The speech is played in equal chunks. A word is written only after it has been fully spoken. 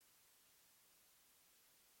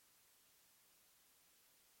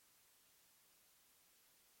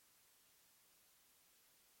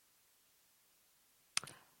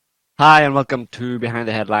Hi, and welcome to Behind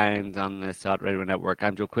the Headlines on the Sod Radio Network.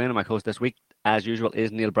 I'm Joe Quinn, and my host this week, as usual,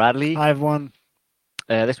 is Neil Bradley. I have one.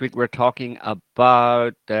 This week we're talking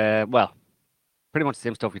about, pretty much the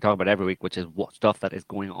same stuff we talk about every week, which is what stuff that is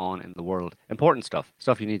going on in the world. Important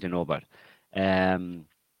stuff you need to know about. Um,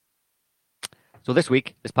 so this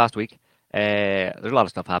past week, there's a lot of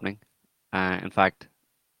stuff happening. In fact,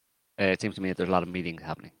 it seems to me that there's a lot of meetings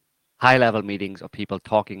happening. High-level meetings of people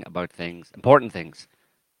talking about things, important things.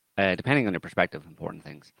 Depending on your perspective, important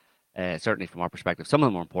things. Certainly from our perspective, some of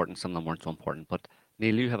them were important, some of them weren't so important. But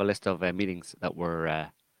Neil, you have a list of meetings that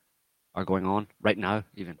are going on right now,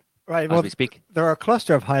 even Right. as Well, we speak. there are a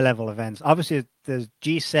cluster of high-level events. Obviously, there's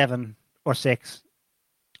G7 or 6,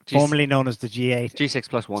 G formerly known as the G8, G6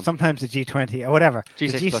 plus one, sometimes the G20 or whatever. The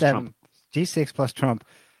G6 plus Trump. G7, G6 plus Trump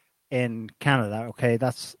in Canada. Okay,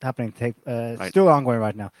 that's happening. Right. Still ongoing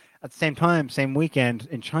right now. At the same time, same weekend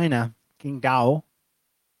in China, Qingdao,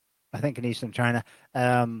 I think in Eastern China,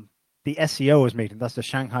 the SCO is meeting. That's the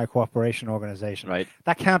Shanghai Cooperation Organization. Right.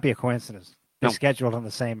 That can't be a coincidence. They're No. scheduled on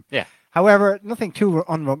the same. Yeah. However, nothing too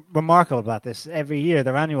remarkable about this. Every year,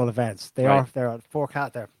 they're annual events. Right. They're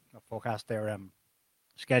forecast. They're not forecast. They're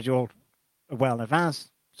scheduled well in advance.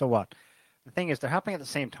 So what? The thing is, they're happening at the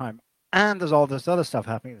same time, and there's all this other stuff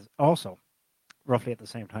happening also, roughly at the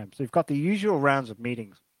same time. So you've got the usual rounds of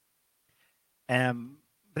meetings, but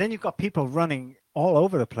then you've got people running all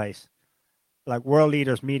over the place, like world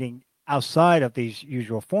leaders meeting outside of these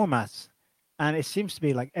usual formats. And it seems to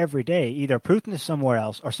be like every day, either Putin is somewhere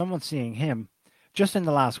else or someone's seeing him. Just in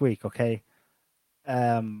the last week, okay,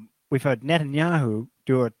 we've had Netanyahu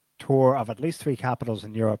do a tour of at least 3 capitals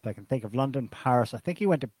in Europe. I can think of London, Paris. I think he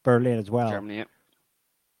went to Berlin as well. Germany. Yeah.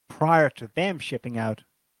 Prior to them shipping out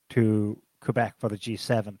to Quebec for the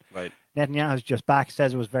G7. Right. Netanyahu's just back,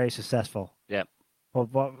 says it was very successful. Yeah.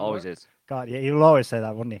 Well, Always is. God, yeah, he'll always say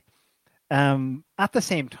that, wouldn't he? At the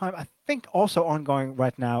same time, I think also ongoing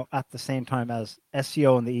right now, at the same time as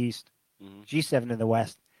SCO in the East, G7 in the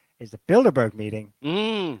West, is the Bilderberg meeting,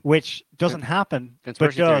 which doesn't happen,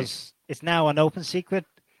 but does. It's now an open secret.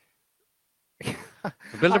 The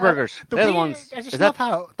Bilderbergers. They're the ones. I just love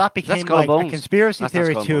how that became Skull like Bones? a conspiracy That's not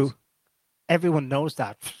theory Skull too. Bones. Everyone knows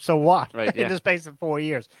that. So what? Right, yeah. In the space of 4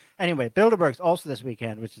 years. Anyway, Bilderberg's also this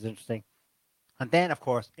weekend, which is interesting. And then, of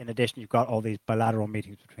course, in addition, you've got all these bilateral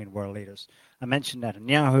meetings between world leaders. I mentioned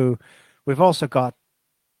Netanyahu. We've also got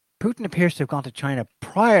Putin appears to have gone to China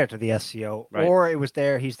prior to the SCO, Right. or it was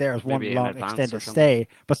there. He's there as Maybe one in long advance or extended something. stay.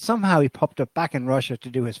 But somehow he popped up back in Russia to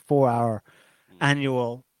do his 4-hour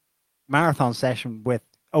annual marathon session with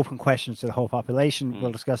open questions to the whole population.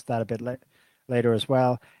 We'll discuss that a bit later as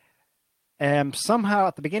well. Somehow,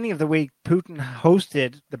 at the beginning of the week, Putin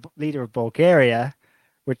hosted the leader of Bulgaria,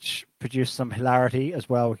 which produced some hilarity as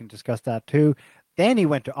well. We can discuss that too. Then he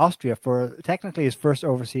went to Austria for technically his first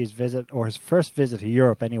overseas visit, or his first visit to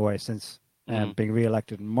Europe anyway, since being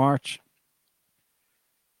re-elected in March.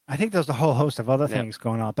 I think there's a whole host of other things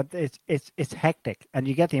going on, but it's hectic, and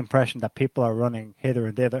you get the impression that people are running hither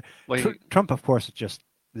and thither. Well, Trump, of course, has just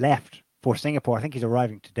left for Singapore. I think he's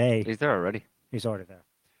arriving today. He's there already. He's already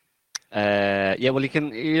there. Yeah. Well,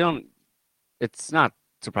 you don't. It's not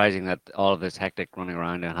surprising that all of this hectic running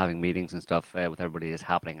around and having meetings and stuff with everybody is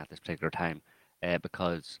happening at this particular time,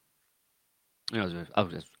 because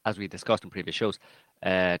as we discussed in previous shows,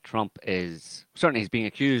 Trump is certainly he's being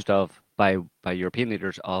accused of by European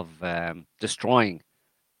leaders of destroying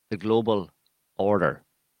the global order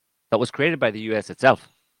that was created by the U.S. itself.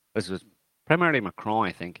 This was primarily Macron,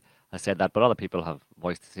 I think, has said that, but other people have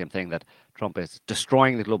voiced the same thing, that Trump is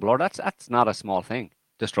destroying the global order. That's not a small thing,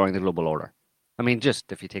 destroying the global order. I mean,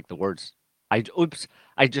 just if you take the words, I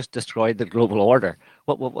just destroyed the global order.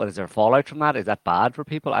 What is there fallout from that? Is that bad for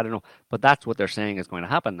people? I don't know, but that's what they're saying is going to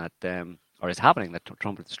happen. That or is happening. That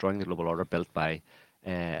Trump is destroying the global order built by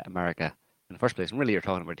America in the first place. And really, you're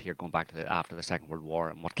talking about here going back to after the Second World War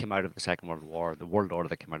and what came out of the Second World War, the world order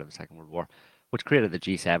that came out of the Second World War, which created the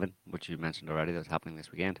G7, which you mentioned already. That's happening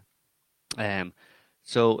this weekend.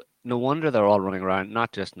 So no wonder they're all running around,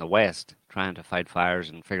 not just in the West, trying to fight fires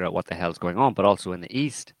and figure out what the hell's going on, but also in the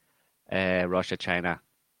East, Russia, China,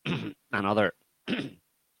 and other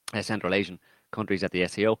Central Asian countries at the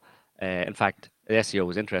SCO. In fact, the SCO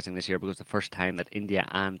was interesting this year because it was the first time that India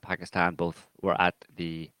and Pakistan both were at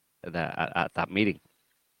at that meeting.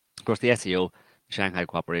 Of course, the SCO, the Shanghai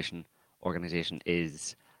Cooperation Organization,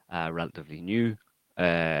 is relatively new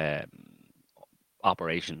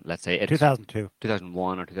operation. Let's say it's 2002.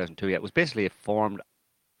 2001 or 2002. Yeah, it was basically formed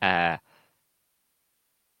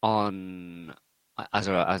on as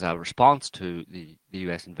a response to the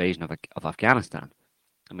U.S. invasion of Afghanistan.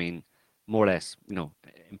 I mean, more or less,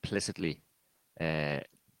 implicitly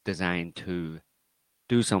designed to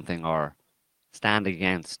do something or stand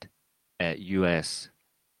against U.S.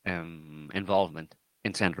 Involvement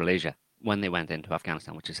in Central Asia when they went into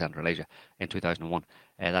Afghanistan, which is Central Asia, in 2001.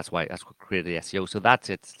 That's what created the SCO. So that's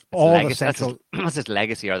its All the legacy. central, That's its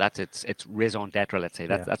legacy, or that's its raison d'être. Let's say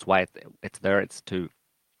yeah. that's why it's there. It's to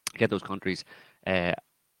get those countries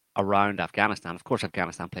around Afghanistan. Of course,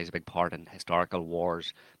 Afghanistan plays a big part in historical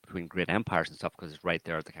wars between great empires and stuff because it's right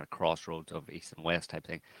there at the kind of crossroads of East and West type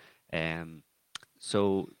thing.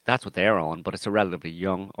 So that's what they're on, but it's a relatively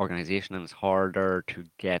young organization and it's harder to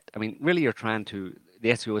get. I mean, really, the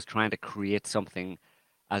SEO is trying to create something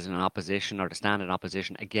as an opposition or to stand in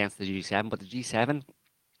opposition against the G7, but the G7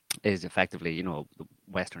 is effectively, the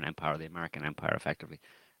Western Empire, the American Empire, effectively.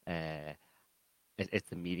 It's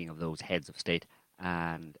the meeting of those heads of state,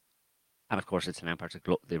 and of course, it's an empire.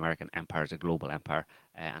 The American empire is a global empire,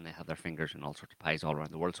 and they have their fingers in all sorts of pies all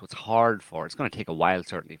around the world. So it's hard for. It's going to take a while,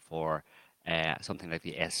 certainly, for something like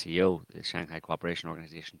the SCO, the Shanghai Cooperation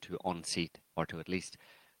Organization, to unseat or to at least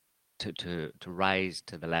to rise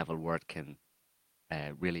to the level where it can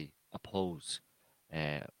really oppose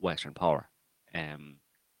Western power,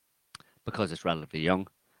 because it's relatively young,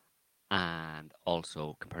 and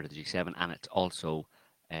also compared to the G7, and it's also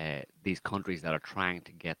these countries that are trying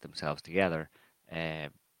to get themselves together.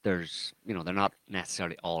 They're not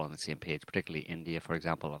necessarily all on the same page, particularly India, for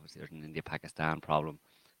example. Obviously, there's an India-Pakistan problem,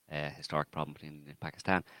 historic problem between India and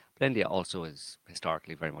Pakistan. But India also is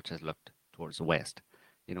historically very much has looked towards the West.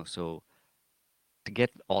 So to get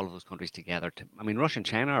all of those countries together, I mean, Russia and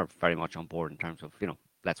China are very much on board in terms of,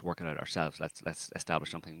 let's work it out ourselves. Let's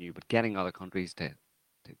establish something new. But getting other countries to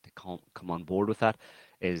come on board with that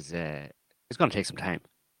is going to take some time,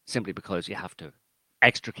 simply because you have to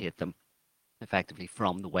extricate them effectively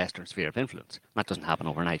from the Western sphere of influence. That doesn't happen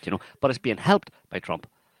overnight, but it's being helped by Trump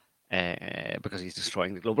because he's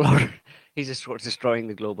destroying the global order. He's destroying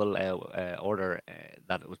the global order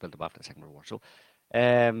that was built up after the Second World War. So,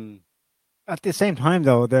 at the same time,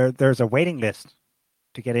 though, there's a waiting list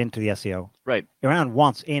to get into the SEO. Right. Iran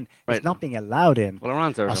wants in. Right. It's not being allowed in. Well,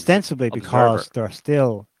 Iran's there ostensibly because there are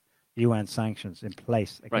still UN sanctions in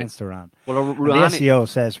place against Iran. Well, the SEO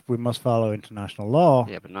says we must follow international law.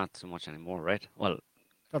 Yeah, but not so much anymore, right? Well,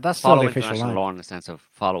 that's still the official international line. law in the sense of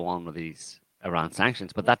follow on with these Iran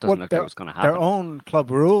sanctions, but that doesn't look like it's going to happen. Their own club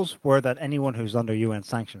rules were that anyone who's under UN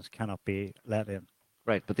sanctions cannot be let in.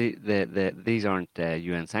 Right, but these aren't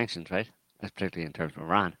UN sanctions, right? That's particularly in terms of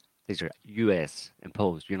Iran. These are US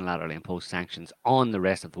imposed, unilaterally imposed sanctions on the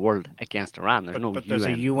rest of the world against Iran. But there's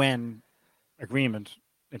a UN agreement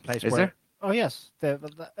in place. Is there? Oh yes,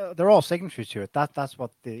 they're all signatories to it. That's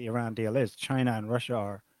what the Iran deal is. China and Russia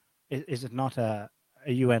are. Is it not a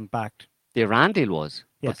UN backed? The Iran deal was,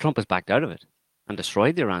 yes. But Trump has backed out of it and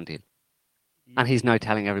destroyed the Iran deal. And he's now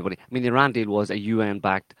telling everybody. I mean, the Iran deal was a UN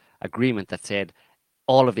backed agreement that said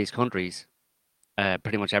all of these countries,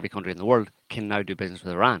 pretty much every country in the world, can now do business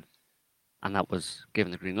with Iran. And that was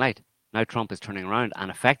given the green light. Now Trump is turning around and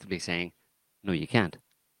effectively saying, no, you can't.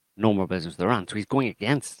 No more business with Iran. So he's going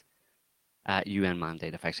against a UN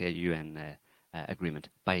mandate, effectively a UN agreement,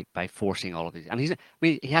 by forcing all of these. And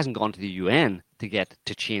he hasn't gone to the UN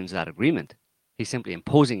to change that agreement. He's simply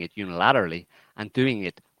imposing it unilaterally and doing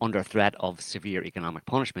it under threat of severe economic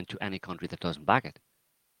punishment to any country that doesn't back it.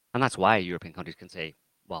 And that's why European countries can say,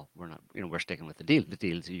 well, we're not, we're sticking with the deal. The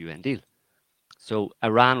deal is a UN deal. So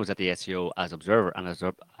Iran was at the SCO as observer and as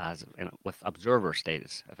with observer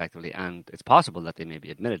status, effectively, and it's possible that they may be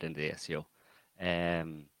admitted into the SCO.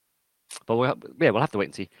 But we'll have to wait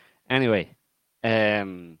and see. Anyway,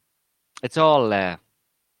 it's all like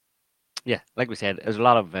we said, there's a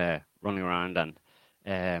lot of running around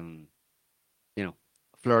and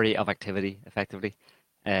flurry of activity, effectively.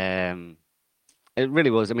 It really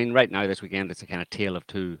was. I mean, right now this weekend it's a kind of tale of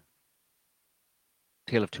two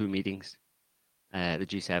meetings. The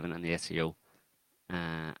G7 and the SCO,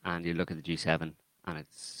 and you look at the G7 and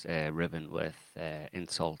it's riven with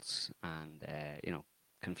insults and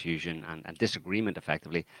confusion and disagreement,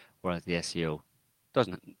 effectively, whereas the SCO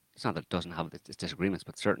doesn't. It's not that it doesn't have its disagreements,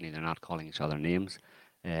 but certainly they're not calling each other names.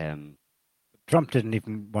 Trump didn't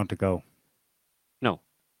even want to go. No.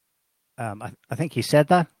 I think he said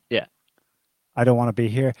that. Yeah. I don't want to be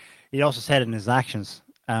here. He also said in his actions.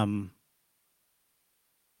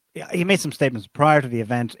 He made some statements prior to the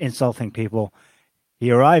event, insulting people.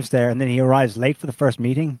 He arrives there, and then he arrives late for the first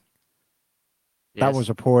meeting. Yes. That was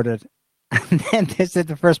reported. And then they said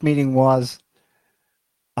the first meeting was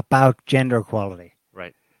about gender equality.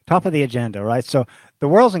 Right. Top of the agenda, right? So the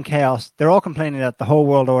world's in chaos. They're all complaining that the whole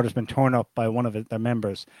world order has been torn up by one of their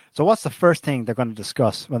members. So what's the first thing they're going to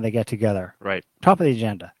discuss when they get together? Right. Top of the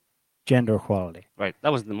agenda, gender equality. Right.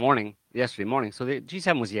 That was yesterday morning. So the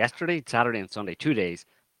G7 was yesterday, Saturday, and Sunday, 2 days.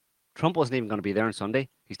 Trump wasn't even going to be there on Sunday.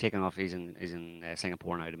 He's taking off. He's in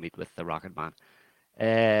Singapore now to meet with the Rocket Man,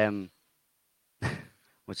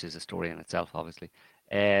 which is a story in itself, obviously.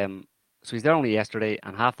 So he's there only yesterday,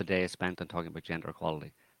 and half the day is spent on talking about gender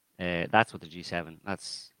equality. That's what the G7. I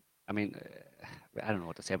don't know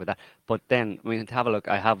what to say about that. But then, to have a look,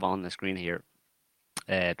 I have on the screen here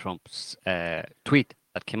Trump's tweet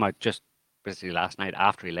that came out just basically last night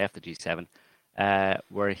after he left the G7,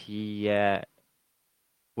 where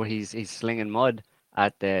he's slinging mud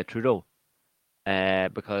at Trudeau,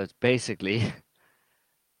 because basically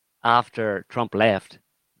after Trump left,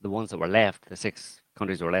 the ones that were left, the 6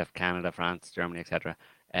 countries that were left, Canada, France, Germany, etc.,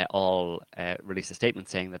 all released a statement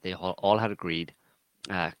saying that they all had agreed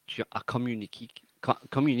a communique,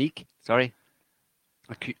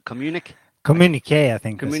 Communique, I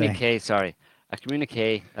think. Communique, sorry. A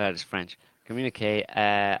communique, that is French. Communique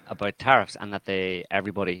about tariffs, and that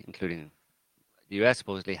everybody, including the US,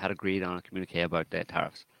 supposedly had agreed on a communique about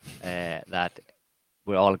tariffs. That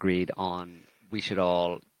we all agreed on, we should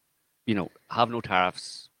all, have no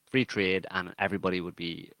tariffs, free trade, and everybody would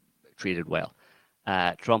be treated well.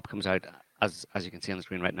 Trump comes out, as you can see on the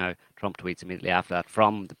screen right now. Trump tweets immediately after that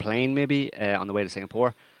from the plane, maybe on the way to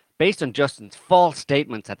Singapore. Based on Justin's false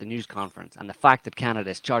statements at the news conference and the fact that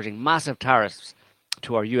Canada is charging massive tariffs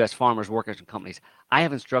to our US farmers, workers, and companies, I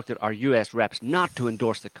have instructed our US reps not to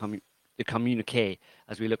endorse the communique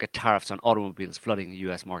as we look at tariffs on automobiles flooding the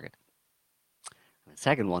US market. And the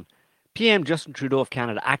second one, PM Justin Trudeau of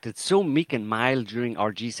Canada acted so meek and mild during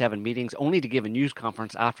our G7 meetings, only to give a news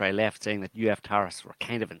conference after I left saying that UF tariffs were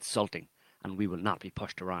kind of insulting and we will not be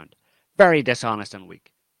pushed around. Very dishonest and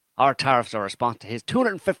weak. Our tariffs are a response to his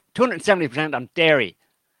 270% on dairy.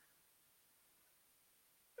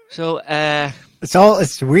 So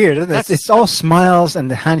it's weird, isn't it? It's all smiles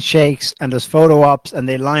and the handshakes and there's photo ops and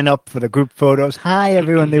they line up for the group photos. Hi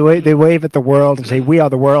everyone, they wave at the world and say we are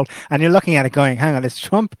the world, and you're looking at it going, hang on, it's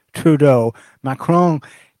Trump, Trudeau, Macron,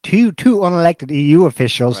 two unelected EU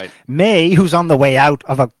officials, right. May, who's on the way out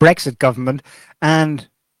of a Brexit government, and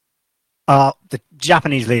the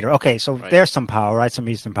Japanese leader. Okay, so right. There's some power, right? Some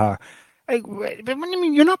Eastern power. But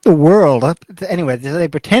you're not the world. Anyway, they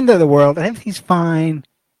pretend they're the world and everything's fine.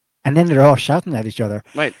 And then they're all shouting at each other.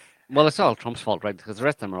 Right. Well, it's all Trump's fault, right? Because the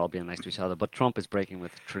rest of them are all being nice to each other. But Trump is breaking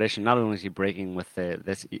with tradition. Not only is he breaking with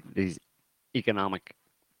these economic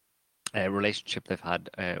relationship they've had,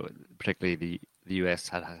 particularly the US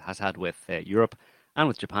has had with Europe and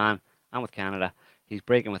with Japan and with Canada. He's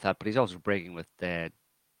breaking with that, but he's also breaking with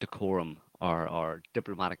decorum or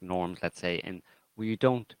diplomatic norms, let's say. And you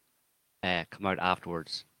don't come out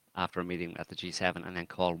afterwards, after a meeting at the G7, and then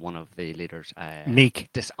call one of the leaders meek,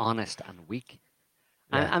 dishonest, and weak.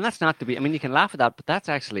 Yeah. And that's not to be, you can laugh at that, but that's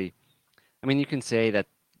actually, you can say that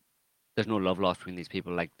there's no love lost between these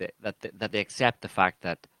people, like that they accept the fact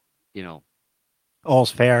that,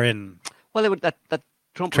 all's fair in. Well, that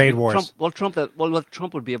Trump trade wars.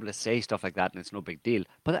 Trump would be able to say stuff like that, and it's no big deal.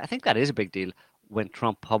 But I think that is a big deal when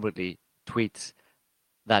Trump publicly tweets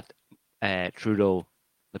that Trudeau,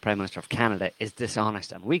 the Prime Minister of Canada, is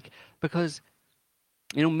dishonest and weak, because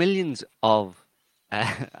millions of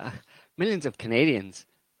Canadians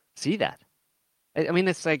see that.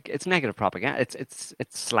 It's negative propaganda. It's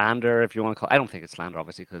slander, if you want to call it. I don't think it's slander,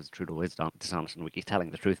 obviously, because Trudeau is dishonest and weak. He's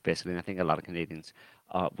telling the truth, basically, and I think a lot of Canadians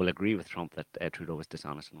will agree with Trump that Trudeau is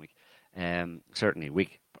dishonest and weak. Certainly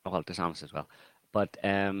weak, well, dishonest as well. But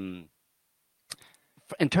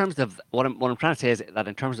in terms of what I'm trying to say is that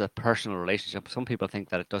in terms of personal relationships, some people think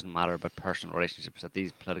that it doesn't matter about personal relationships, that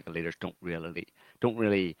these political leaders don't really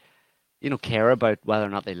care about whether or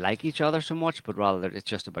not they like each other so much, but rather it's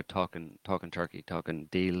just about talking turkey, talking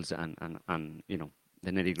deals, and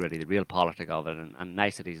the nitty gritty, the real politic of it, and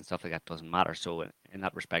niceties and stuff like that doesn't matter. So in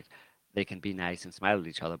that respect, they can be nice and smile at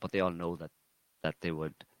each other, but they all know that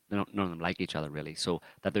none of them like each other really, so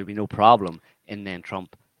that there'd be no problem in then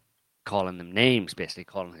Trump calling them names, basically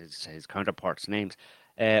calling his counterparts names.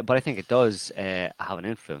 But I think it does have an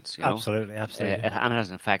influence. Absolutely. And it has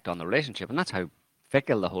an effect on the relationship, and that's how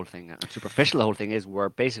fickle the whole thing and superficial the whole thing is, where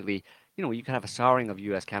basically, you could have a souring of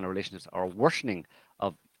US-Canada relationships, or a worsening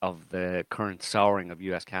of the current souring of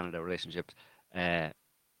US-Canada relationships as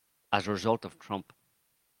a result of Trump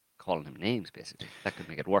calling him names, basically. That could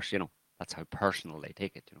make it worse, That's how personal they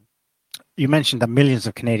take it, You mentioned that millions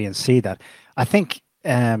of Canadians see that. I think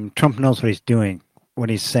Trump knows what he's doing when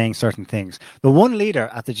he's saying certain things. The one leader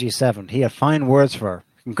at the G7, he had fine words for her.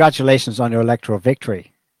 Congratulations on your electoral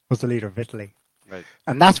victory, was the leader of Italy. Right.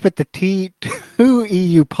 And that's with the two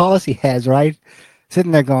EU policy heads, right?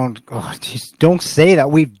 Sitting there going, oh, geez, don't say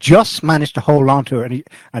that. We've just managed to hold on to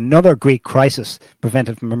another Greek crisis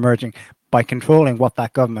prevented from emerging by controlling what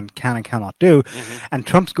that government can and cannot do. And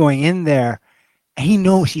Trump's going in there. He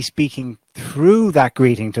knows he's speaking through that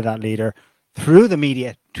greeting to that leader, through the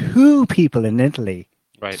media, to people in Italy,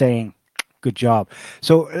 saying, good job.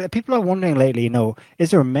 So people are wondering lately,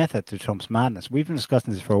 is there a method to Trump's madness? We've been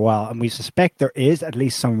discussing this for a while, and we suspect there is at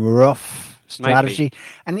least some rough strategy.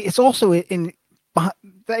 And it's also in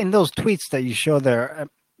those tweets that you show there.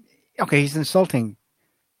 Okay, he's insulting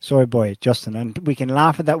soy boy Justin, and we can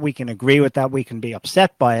laugh at that, we can agree with that, we can be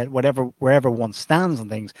upset by it, wherever one stands on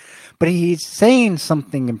things. But he's saying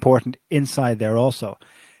something important inside there also.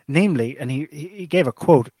 Namely, and he gave a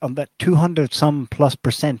quote on that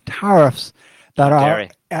 200+ % tariffs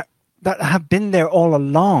that that have been there all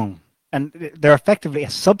along, and they're effectively a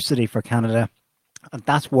subsidy for Canada, and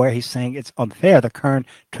that's where he's saying it's unfair. The current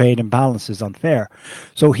trade imbalance is unfair.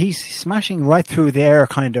 So he's smashing right through their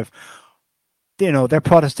kind of, their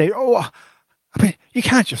protestation. Oh, I mean, you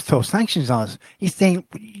can't just throw sanctions on us. He's saying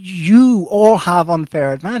you all have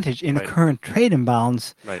unfair advantage in a current trade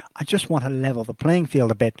imbalance. Right. I just want to level the playing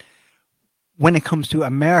field a bit when it comes to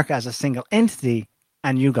America as a single entity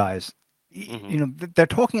and you guys. They're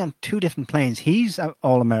talking on two different planes. He's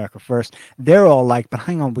all America first. They're all like, but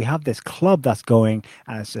hang on, we have this club that's going,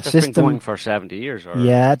 and it's a system been going for 70 years.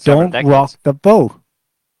 Don't rock the boat.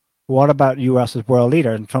 What about US as world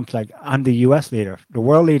leader? And Trump's like, I'm the US leader, the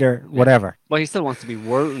world leader, whatever. Well, he still wants to be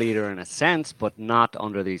world leader in a sense, but not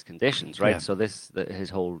under these conditions, right? Yeah.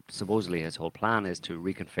 So supposedly his whole plan is to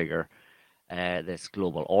reconfigure this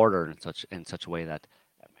global order in such a way that,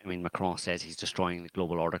 Macron says he's destroying the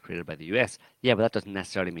global order created by the US. Yeah, but that doesn't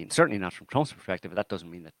necessarily mean, certainly not from Trump's perspective, that doesn't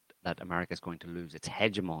mean that America is going to lose its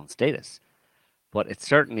hegemon status. But it's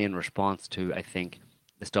certainly in response to, I think,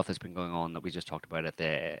 the stuff that's been going on that we just talked about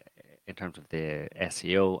in terms of the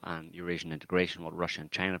SEO and Eurasian integration, what Russia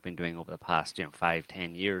and China have been doing over the past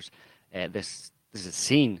 5-10 years. This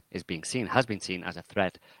has been seen as a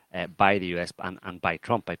threat by the US and by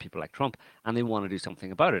Trump, by people like Trump, and they want to do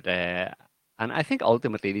something about it. And I think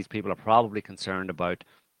ultimately these people are probably concerned about,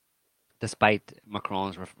 despite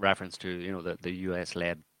Macron's reference to the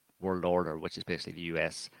US-led world order, which is basically the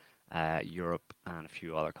US, Europe, and a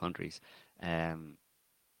few other countries.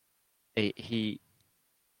 The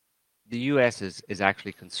US is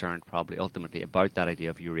actually concerned probably ultimately about that idea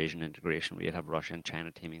of Eurasian integration, where you'd have Russia and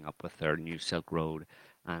China teaming up with their new Silk Road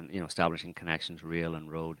and establishing connections, rail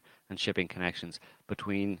and road and shipping connections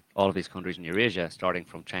between all of these countries in Eurasia, starting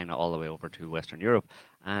from China all the way over to Western Europe.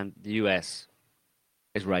 And the US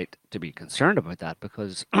is right to be concerned about that,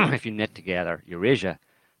 because if you knit together Eurasia,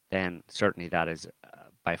 then certainly that is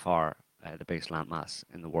by far the biggest landmass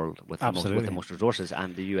in the world with the most resources.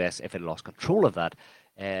 And the US, if it lost control of that,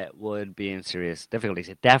 would be in serious difficulties.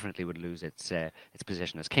 It definitely would lose its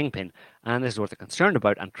position as kingpin, and this is what they're concerned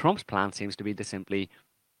about. And Trump's plan seems to be to simply,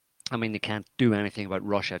 they can't do anything about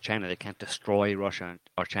Russia, China. They can't destroy Russia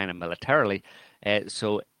or China militarily.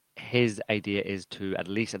 So his idea is to, at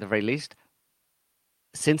the very least,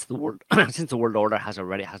 since the world order has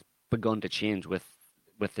begun to change with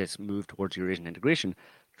this move towards Eurasian integration,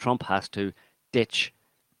 Trump has to ditch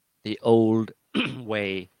the old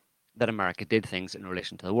way that America did things in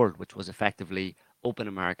relation to the world, which was effectively open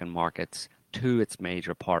American markets to its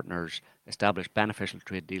major partners, establish beneficial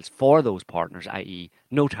trade deals for those partners, i.e.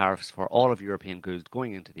 no tariffs for all of European goods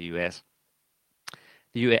going into the US.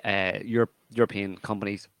 The European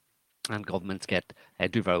companies and governments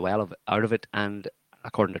do very well out of it, and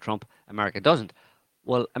according to Trump, America doesn't.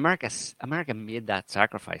 Well, America made that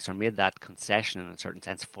sacrifice, or made that concession in a certain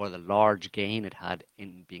sense, for the large gain it had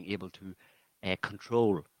in being able to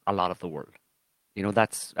control a lot of the world.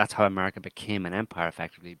 That's how America became an empire,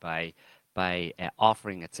 effectively by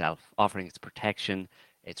offering its protection,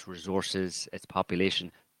 its resources, its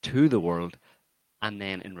population to the world, and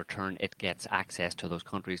then in return it gets access to those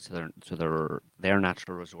countries, to their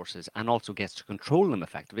natural resources, and also gets to control them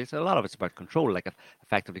effectively. So a lot of it's about control, like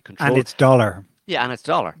effectively control. And it's dollar. Yeah, and it's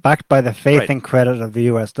dollar. Backed by the faith and credit of the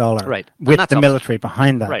US dollar. Right. With the military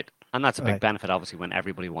behind that. Right. And that's a big benefit, obviously, when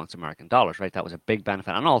everybody wants American dollars, right? That was a big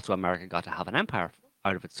benefit. And also America got to have an empire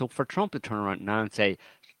out of it. So for Trump to turn around now and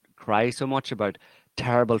cry so much about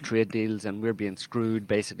terrible trade deals and we're being screwed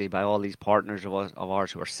basically by all these partners of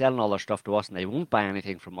ours who are selling all their stuff to us and they won't buy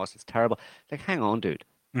anything from us, it's terrible. Like, hang on, dude.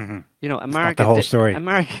 Mm-hmm. America, the whole story.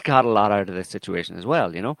 America got a lot out of this situation as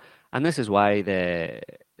well, And this is why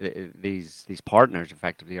these partners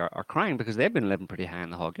effectively are crying, because they've been living pretty high on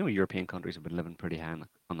the hog. European countries have been living pretty high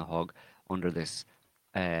on the hog under this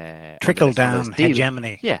Trickle under this down deal.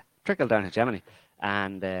 hegemony. Yeah, trickle down hegemony,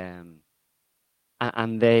 and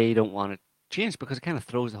they don't want it changed because it kind of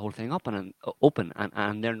throws the whole thing up and open,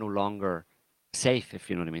 and they're no longer safe, if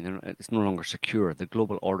you know what I mean. It's no longer secure. The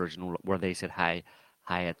global order is where they sit high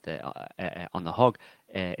at the on the hog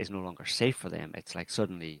is no longer safe for them. It's like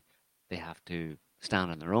suddenly they have to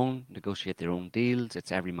stand on their own, negotiate their own deals.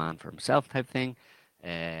 It's every man for himself type thing,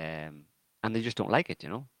 and they just don't like it,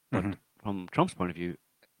 But from Trump's point of view,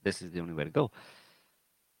 this is the only way to go.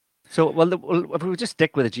 So, if we just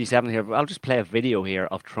stick with the G7 here, I'll just play a video here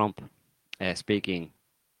of Trump speaking,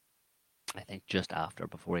 I think just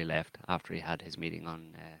before he left, after he had his meeting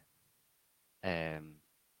on, or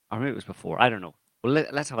maybe it was before, I don't know. Well,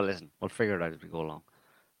 let's have a listen. We'll figure it out as we go along.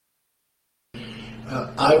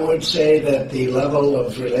 I would say that the level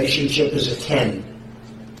of relationship is a 10.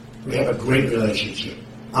 We have a great relationship.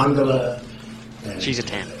 Angela, she's a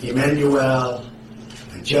 10. Emmanuel,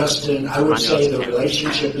 and Justin, I would say the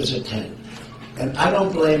relationship is a 10. And I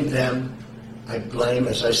don't blame them. I blame,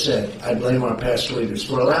 as I said, our past leaders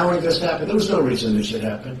for allowing this to happen. There was no reason this should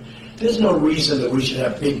happen. There's no reason that we should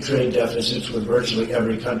have big trade deficits with virtually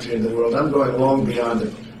every country in the world. I'm going long beyond the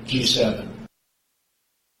G7.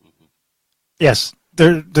 Yes,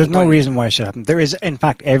 there's no reason why it should happen. There is, in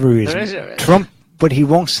fact, every reason. Trump, but he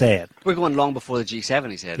won't say it. We're going long before the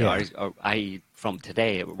G7, he said, yeah. or i.e. from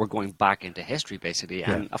today. We're going back into history, basically.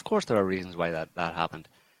 And, of course, there are reasons why that happened,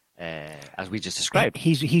 as we just described.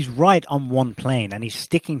 He's right on one plane, and he's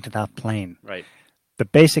sticking to that plane. Right. The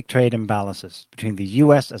basic trade imbalances between the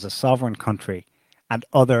U.S. as a sovereign country and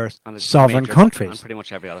other sovereign countries. And pretty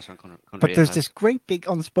much every other sovereign country. But there's this great big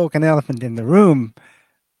unspoken elephant in the room,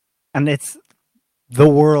 and it's the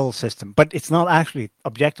world system. But it's not actually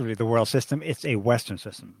objectively the world system. It's a Western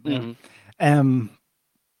system. Mm-hmm.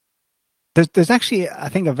 There's actually, I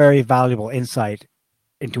think, a very valuable insight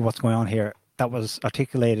into what's going on here that was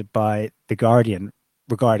articulated by The Guardian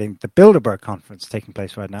regarding the Bilderberg conference taking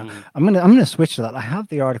place right now. Mm. I'm gonna switch to that. I have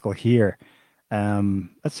the article here.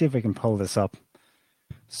 Let's see if we can pull this up.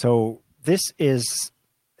 So this is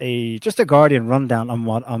just a Guardian rundown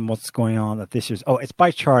on what's going on at this year's. Oh, it's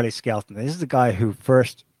by Charlie Skelton. This is the guy who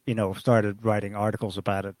first started writing articles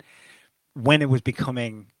about it when it was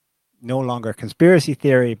becoming no longer conspiracy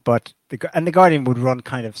theory, but the Guardian would run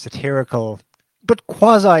kind of satirical, but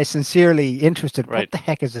quasi-sincerely interested. Right. What the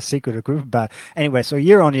heck is the secret group about? Anyway, so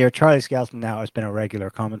year on year, Charlie Skelton now has been a regular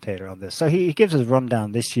commentator on this. So he gives us a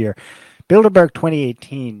rundown this year. Bilderberg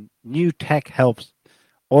 2018, new tech helps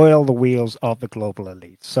oil the wheels of the global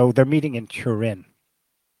elite. So they're meeting in Turin.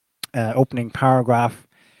 Opening paragraph.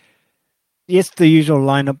 It's the usual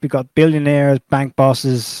lineup. We've got billionaires, bank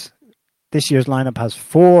bosses. This year's lineup has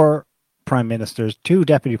 4 prime ministers, 2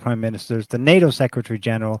 deputy prime ministers, the NATO secretary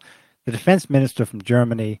general, the defense minister from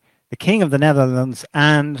Germany, the king of the Netherlands,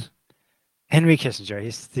 and Henry Kissinger.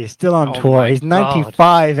 He's still on tour. He's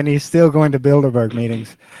 95 and he's still going to Bilderberg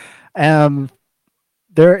meetings.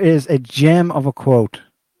 There is a gem of a quote.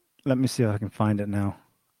 Let me see if I can find it now.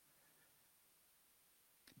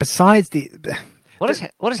 Besides what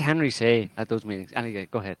does Henry say at those meetings? Anyway,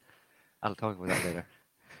 go ahead. I'll talk about that later.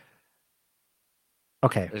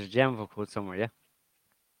 Okay. There's a gem of a quote somewhere, yeah?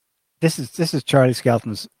 This is Charlie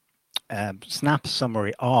Skelton's snap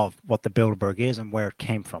summary of what the Bilderberg is and where it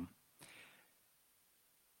came from.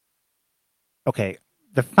 Okay,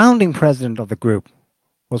 the founding president of the group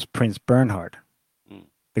was Prince Bernhard,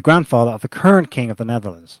 the grandfather of the current king of the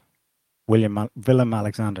Netherlands, Willem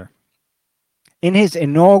Alexander. In his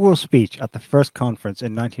inaugural speech at the first conference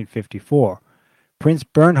in 1954, Prince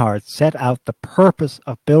Bernhard set out the purpose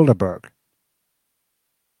of Bilderberg.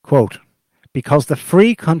 Quote, because the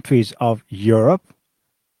free countries of Europe,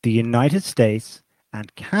 the United States,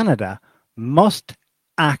 and Canada must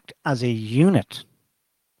act as a unit.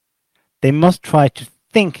 They must try to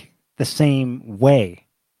think the same way.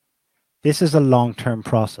 This is a long-term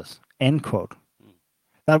process. End quote.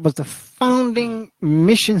 That was the founding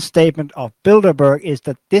mission statement of Bilderberg, is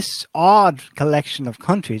that this odd collection of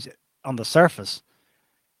countries on the surface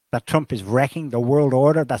that Trump is wrecking, the world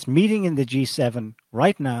order that's meeting in the G7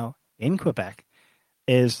 right now in Quebec,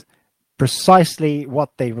 is precisely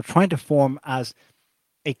what they were trying to form as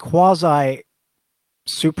a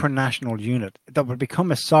quasi-supranational unit that would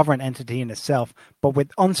become a sovereign entity in itself, but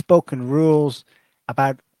with unspoken rules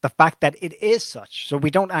about the fact that it is such. So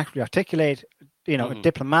we don't actually articulate,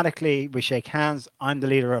 diplomatically, we shake hands, I'm the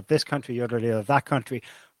leader of this country, you're the leader of that country,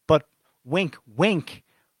 but wink, wink,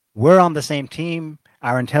 we're on the same team,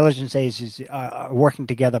 our intelligence agencies are working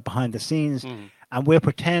together behind the scenes, and we'll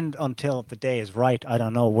pretend until the day is right. I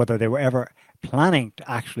don't know whether they were ever planning to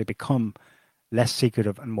actually become less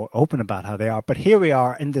secretive and more open about how they are. But here we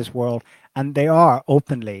are in this world, and they are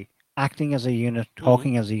openly acting as a unit,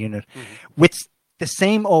 talking as a unit, with the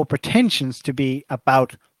same old pretensions to be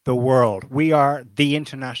about the world. We are the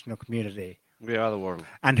international community. We are the world.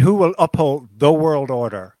 And who will uphold the world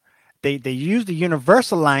order? They use the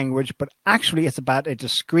universal language, but actually it's about a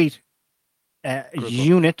discrete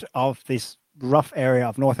unit of this rough area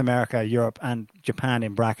of North America, Europe, and Japan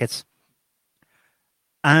in brackets.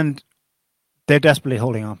 And they're desperately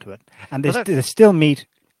holding on to it. And they still meet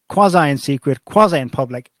quasi in secret, quasi in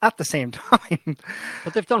public at the same time.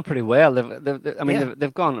 But they've done pretty well.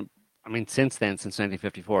 They've gone. I mean, since then, since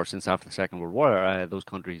 1954, since after the Second World War, those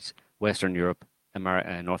countries, Western Europe,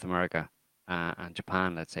 North America, and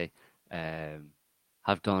Japan, let's say,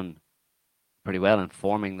 have done pretty well in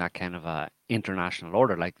forming that kind of a international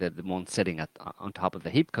order, like the one sitting on top of the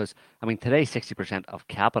heap. Because I mean, today, 60% of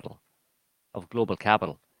capital, of global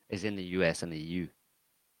capital, is in the US and the EU. You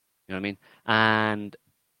know what I mean?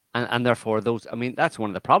 And therefore, that's one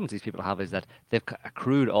of the problems these people have, is that they've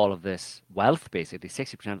accrued all of this wealth, basically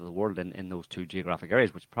 60% of the world in those two geographic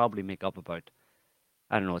areas, which probably make up about,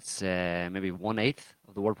 I don't know, it's maybe 1/8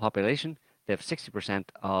 of the world population. They have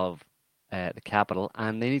 60% of the capital,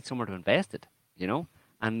 and they need somewhere to invest it, you know?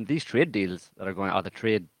 And these trade deals that are going, or the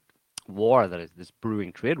trade war that is this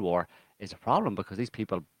brewing trade war, is a problem, because these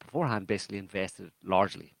people beforehand basically invested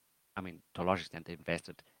largely. I mean, to a large extent, they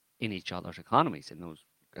invested in each other's economies, in those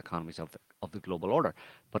economies of the global order.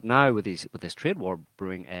 But now with this trade war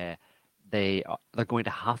brewing, they're going to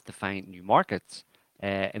have to find new markets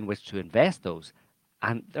in which to invest those.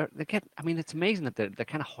 And it's amazing that they're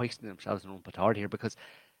kind of hoisting themselves their own petard here, because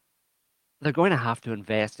they're going to have to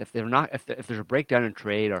invest if there's a breakdown in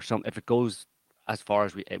trade, or if it goes as far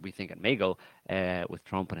as we think it may go, with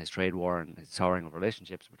Trump and his trade war and his souring of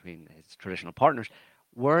relationships between his traditional partners.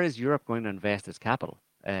 Where is Europe going to invest its capital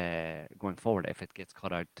going forward if it gets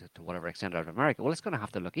cut out to whatever extent out of America? Well, it's going to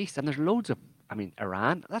have to look east, and there's loads of,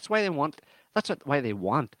 Iran. That's why they want.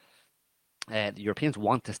 The Europeans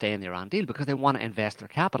want to stay in the Iran deal, because they want to invest their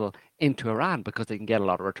capital into Iran, because they can get a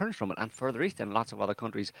lot of returns from it. And further east, and lots of other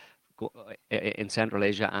countries in Central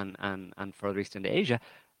Asia and further east into Asia.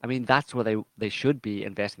 I mean, that's where they should be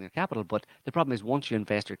investing their capital. But the problem is, once you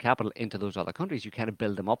invest your capital into those other countries, you kind of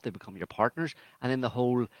build them up, they become your partners, and then the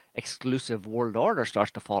whole exclusive world order starts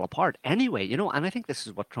to fall apart anyway, you know. And I think this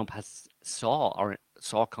is what Trump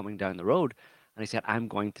saw coming down the road. And he said, I'm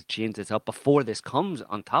going to change this up before this comes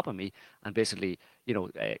on top of me, and basically,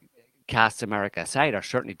 casts America aside, or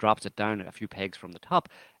certainly drops it down a few pegs from the top.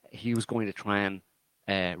 He was going to try and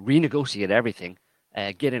renegotiate everything,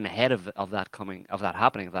 get in ahead of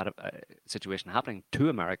that situation happening to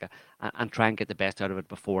America, and try and get the best out of it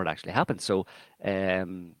before it actually happens. So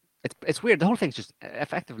it's weird. The whole thing's just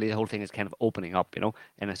effectively, the whole thing is kind of opening up,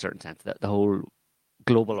 in a certain sense. The whole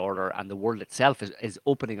global order and the world itself is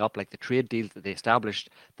opening up, like the trade deals that they established,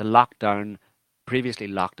 the previously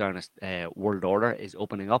locked down world order is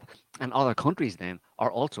opening up, and other countries then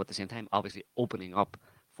are also at the same time obviously opening up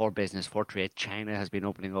for business, for trade. China has been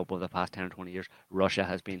opening up over the past 10 or 20 years. Russia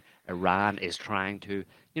has been. Iran is trying to,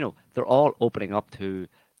 they're all opening up to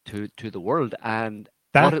the world. And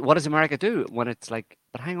what does America do when it's like,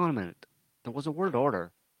 but hang on a minute, there was a world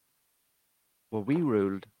order where we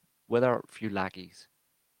ruled with our few lackeys,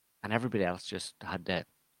 and everybody else just had to,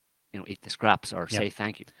 eat the scraps or say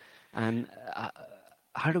thank you. And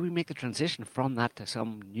how do we make the transition from that to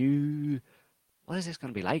some new? What is this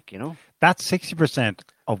going to be like? That's 60%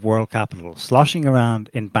 of world capital sloshing around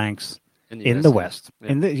in banks in the West,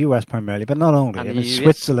 in the US primarily, but not only.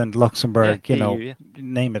 Switzerland, Luxembourg,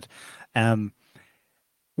 name it,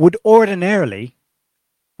 would ordinarily,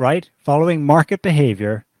 right, following market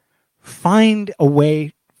behavior, find a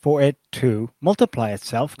way for it to multiply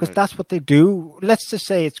itself, because that's what they do. Let's just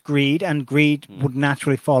say it's greed, and greed would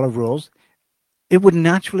naturally follow rules. It would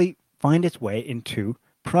naturally find its way into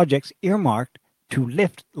projects earmarked to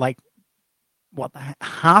lift, like,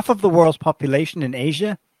 half of the world's population in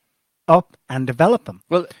Asia up and develop them.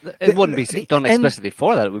 Well, it wouldn't be done explicitly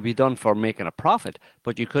for that. It would be done for making a profit,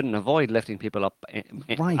 but you couldn't avoid lifting people up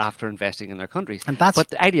after investing in their countries. But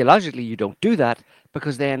ideologically, you don't do that,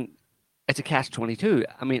 because then it's a catch-22.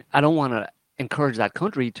 I mean, I don't want to encourage that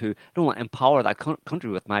country I don't want to empower that country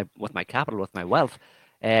with my capital, with my wealth,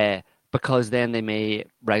 because then they may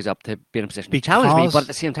rise up to be in a position to challenge me. But at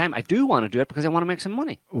the same time, I do want to do it because I want to make some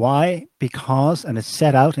money. Why? Because, and it's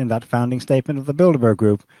set out in that founding statement of the Bilderberg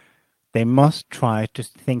Group, they must try to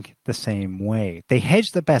think the same way. They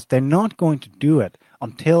hedge the best. They're not going to do it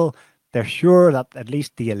until they're sure that at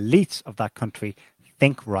least the elites of that country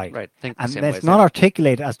think right. Right. Think the And same way it's as not them.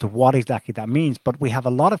 articulated as to what exactly that means, but we have a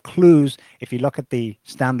lot of clues if you look at the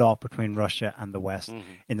standoff between Russia and the West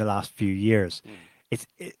in the last few years.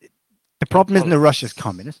 The problem isn't that Russia's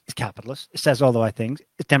communist, it's capitalist, it says all the right things,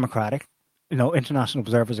 it's democratic. International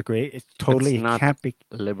observers agree. It's totally, It's not it can't be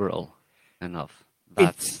liberal enough.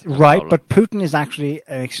 It's right, but Putin is actually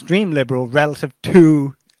an extreme liberal relative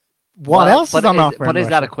to what else is on offer. But in is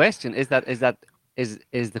that a Russia. question? Is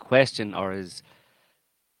the question, or is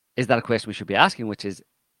that a question we should be asking? Which is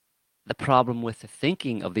the problem with the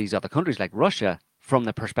thinking of these other countries like Russia, from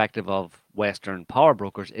the perspective of Western power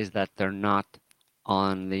brokers, is that they're not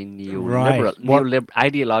on the neoliberal.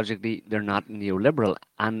 Ideologically, they're not neoliberal,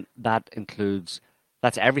 and that includes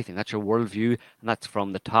that's everything. That's your worldview, and that's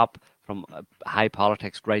from the top. From high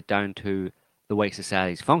politics right down to the way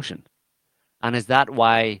societies function. And is that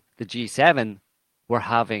why the G7 were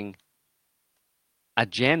having a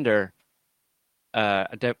gender,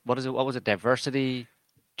 what was it, diversity?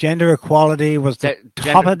 Gender equality was the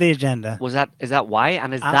top of the agenda. Is that why?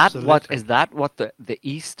 And is Absolutely. that what the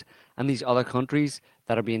East and these other countries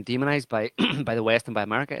that are being demonized by by the West and by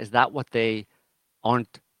America, is that what they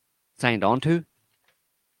aren't signed on to?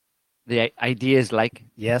 The ideas like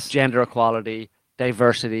gender equality,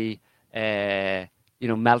 diversity,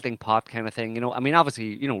 melting pot kind of thing. I mean,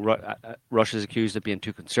 obviously, Russia's accused of being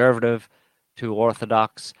too conservative, too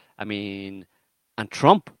orthodox. I mean, and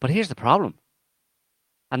Trump. But here's the problem.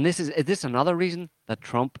 And is this another reason that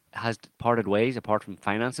Trump has parted ways, apart from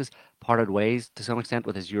finances, parted ways to some extent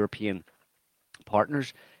with his European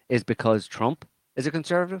partners, is because Trump is a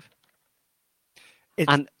conservative?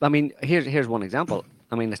 And I mean, here's one example.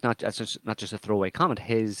 I mean, it's not just a throwaway comment.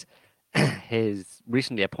 His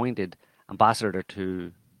recently appointed ambassador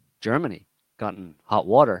to Germany got in hot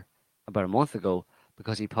water about a month ago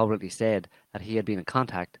because he publicly said that he had been in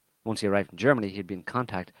contact, once he arrived in Germany, he had been in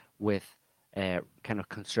contact with kind of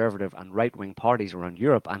conservative and right-wing parties around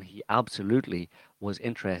Europe, and he absolutely was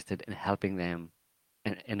interested in helping them,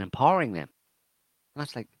 in empowering them. And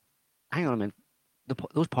that's like, hang on a minute.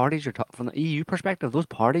 Those parties from the EU perspective, those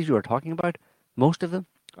parties you are talking about, most of them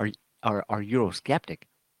are Eurosceptic.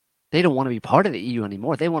 They don't want to be part of the EU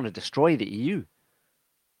anymore. They want to destroy the EU.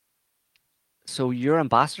 So your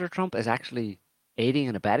ambassador, Trump, is actually aiding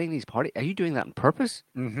and abetting these parties. Are you doing that on purpose?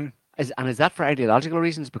 Mm-hmm. Is that for ideological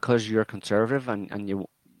reasons because you're conservative and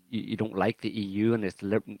you don't like the EU and its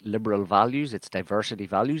liberal values, its diversity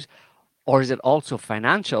values? Or is it also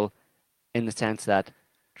financial in the sense that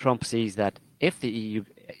Trump sees that if the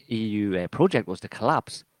EU project was to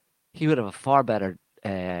collapse, he would have a far better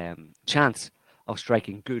chance of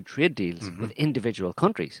striking good trade deals with individual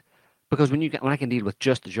countries. Because when I can deal with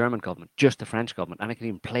just the German government, just the French government, and I can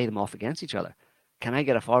even play them off against each other, can I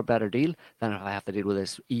get a far better deal than if I have to deal with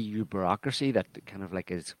this EU bureaucracy that kind of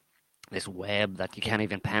like is this web that you can't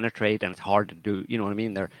even penetrate and it's hard to do, you know what I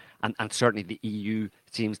mean? And certainly the EU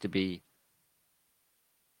seems to be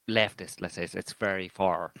leftist, let's say. It's very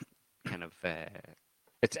far kind of,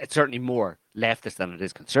 it's certainly more leftist than it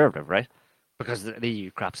is conservative, right? Because the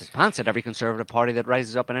EU craps its pants at every conservative party that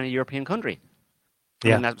rises up in any European country.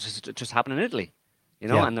 Yeah. And that's just happened in Italy,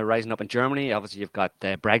 and they're rising up in Germany. Obviously, you've got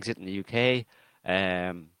Brexit in the UK.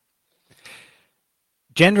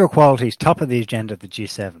 Gender equality is top of the agenda of the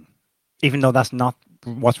G7, even though that's not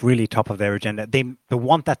what's really top of their agenda. They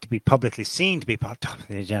want that to be publicly seen to be top of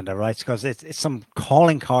the agenda, right? Because it's some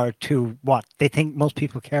calling card to what they think most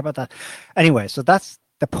people care about that. Anyway, so that's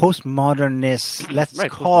the postmodernists. Let's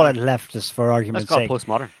call it leftist for argument's sake. Let's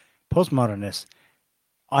call it Postmodernist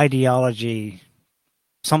ideology,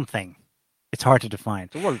 something. It's hard to define.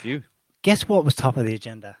 It's a worldview. Guess what was top of the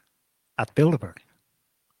agenda at Bilderberg?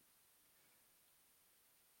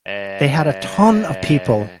 They had a ton of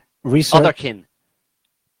people research. Otherkin.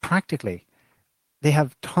 Practically. They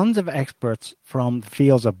have tons of experts from the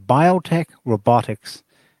fields of biotech, robotics,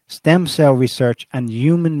 stem cell research, and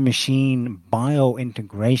human-machine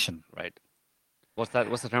biointegration. Right. What's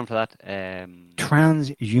the term for that?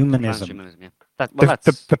 Transhumanism. Transhumanism, yeah.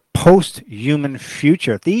 The post-human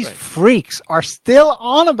future. These freaks are still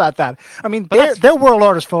on about that. I mean, their world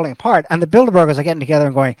order is falling apart, and the Bilderbergers are getting together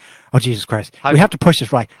and going, "Oh, Jesus Christ, we have to push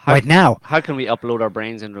this right now." How can we upload our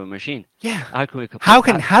brains into a machine? Yeah. How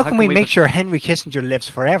can we make sure Henry Kissinger lives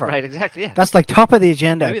forever? Right, exactly. Yeah. That's like top of the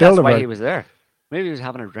agenda. Maybe at that's Bilderberg. why he was there. Maybe he was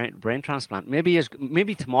having a brain transplant.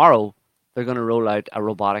 Maybe tomorrow they're going to roll out a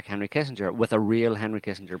robotic Henry Kissinger with a real Henry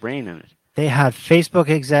Kissinger brain in it. They had Facebook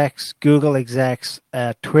execs, Google execs,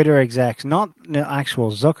 Twitter execs, not the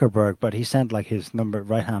actual Zuckerberg, but he sent like his number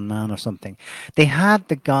right-hand man or something. They had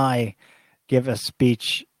the guy give a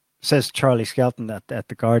speech, says Charlie Skelton at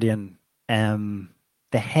The Guardian, the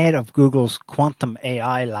head of Google's quantum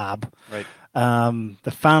AI lab, Right.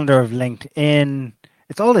 The founder of LinkedIn.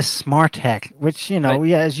 It's all this smart tech, which, Right.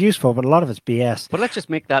 yeah, is useful, but a lot of it's BS. But let's just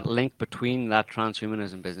make that link between that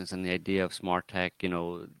transhumanism business and the idea of smart tech.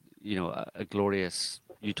 A glorious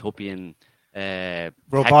utopian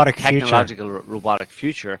Robotic future. technological robotic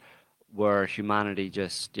future where humanity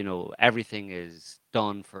just everything is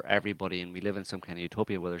done for everybody, and we live in some kind of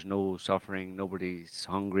utopia where there's no suffering, nobody's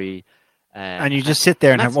hungry, And you just sit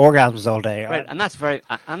there and have orgasms all day. right. And that's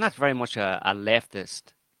very much a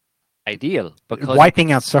leftist ideal, because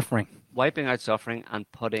Wiping out suffering. And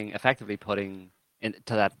effectively putting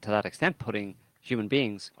to that extent, putting human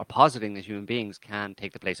beings, or positing that human beings can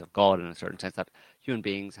take the place of God, in a certain sense, that human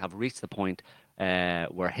beings have reached the point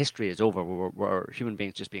where history is over, where human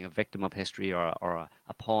beings just being a victim of history or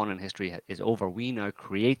a pawn in history is over. We now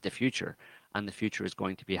create the future, and the future is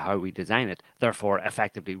going to be how we design it. Therefore,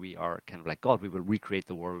 effectively, we are kind of like God. We will recreate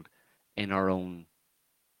the world in our own,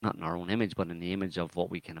 not in our own image, but in the image of what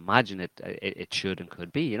we can imagine it should and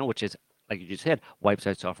could be, which is, like you just said, wipes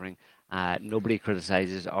out suffering. Nobody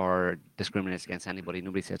criticizes or discriminates against anybody.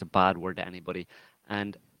 Nobody says a bad word to anybody.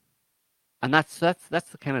 And that's the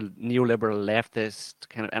kind of neoliberal leftist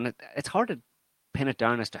kind of, and it's hard to pin it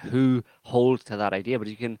down as to who holds to that idea, but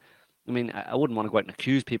you can, I wouldn't want to go out and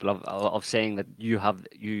accuse people of saying that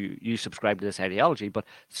you subscribe to this ideology, but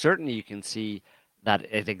certainly you can see that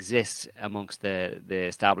it exists amongst the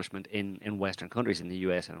establishment in Western countries, in the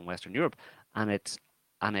US and in Western Europe, and it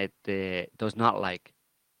does not like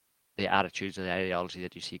the attitudes or the ideology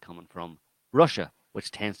that you see coming from Russia, which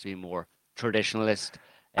tends to be more traditionalist.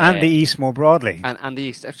 And the East more broadly. And the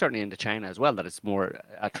East, certainly into China as well, that it's more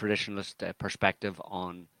a traditionalist perspective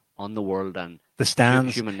on the world and the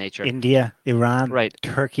stands, human nature. India, Iran, right.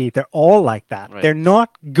 Turkey, they're all like that. Right. They're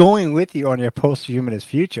not going with you on your post-humanist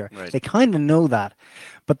future. Right. They kind of know that,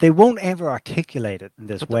 but they won't ever articulate it in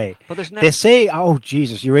this way. But there's they say, oh,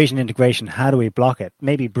 Jesus, Eurasian integration, how do we block it?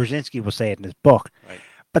 Maybe Brzezinski will say it in his book. Right.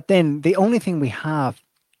 But then the only thing we have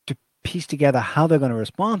to piece together how they're going to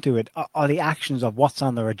respond to it are the actions of what's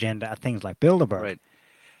on their agenda at things like Bilderberg. Right.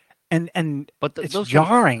 And but it's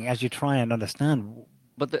jarring as you try and understand.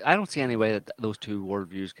 But I don't see any way that those two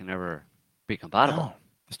worldviews can ever be compatible. No,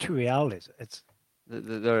 there's two realities.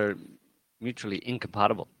 They're mutually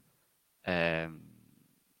incompatible. I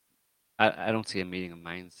don't see a meeting of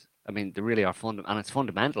minds. They really are and it's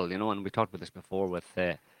fundamental, and we talked about this before with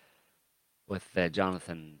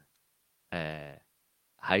Jonathan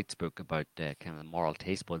Haidt's book about kind of the moral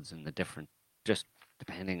taste buds and the different, just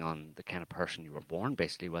depending on the kind of person you were born,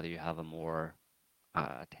 basically, whether you have a more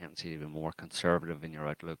a tendency to be more conservative in your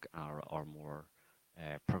outlook or more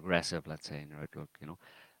progressive, let's say, in your outlook,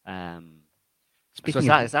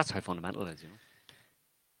 that's how fundamental it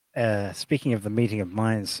is, Speaking of the meeting of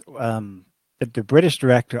minds, the British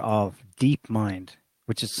director of DeepMind,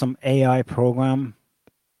 which is some AI program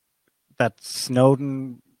that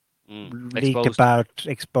Snowden leaked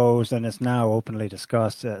exposed, and it's now openly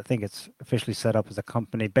discussed. I think it's officially set up as a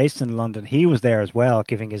company based in London. He was there as well,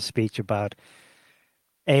 giving his speech about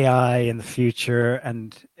AI in the future,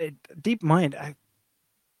 and DeepMind.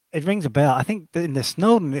 It rings a bell. I think in the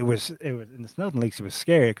Snowden, it was in the Snowden leaks. It was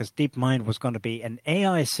scary because DeepMind was going to be an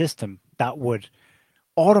AI system that would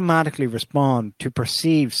automatically respond to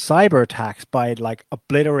perceived cyber attacks by like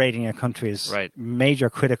obliterating a country's major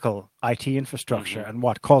critical IT infrastructure and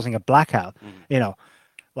causing a blackout,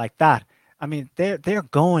 like that. They're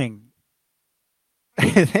going.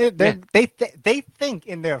 They think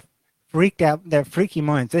in their freaky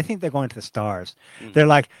minds. They think they're going to the stars. They're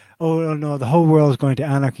like, oh no, the whole world is going to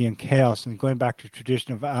anarchy and chaos and going back to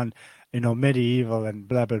tradition of medieval and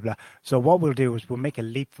blah blah blah. So what we'll do is we'll make a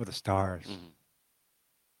leap for the stars.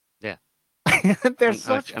 Yeah. They're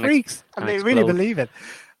such freaks, and they really believe it.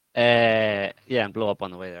 And blow up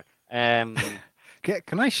on the way there.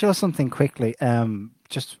 Can I show something quickly?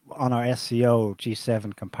 Just on our SCO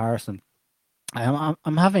G7 comparison,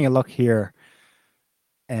 I'm having a look here,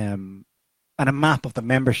 at a map of the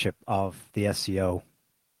membership of the SCO.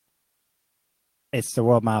 It's the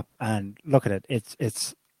world map, and look at it.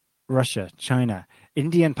 It's Russia, China,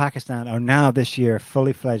 India, and Pakistan are now this year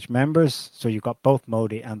fully fledged members. So you've got both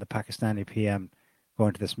Modi and the Pakistani PM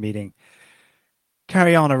going to this meeting.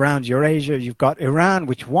 Carry on around Eurasia. You've got Iran,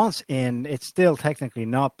 which wants in. It's still technically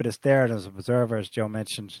not, but it's there as an observer, as Joe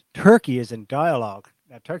mentioned. Turkey is in dialogue.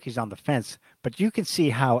 Turkey's on the fence, but you can see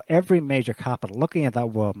how every major capital, looking at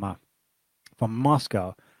that world map, from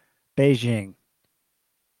Moscow, Beijing,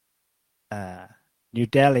 New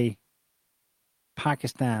Delhi,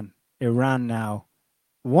 Pakistan, Iran now,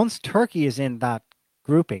 once Turkey is in that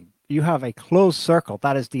grouping, you have a closed circle.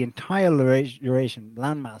 That is the entire Eurasian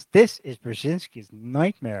landmass. This is Brzezinski's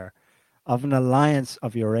nightmare of an alliance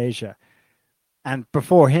of Eurasia. And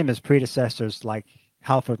before him, his predecessors like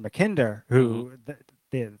Halford Mackinder, who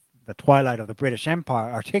the twilight of the British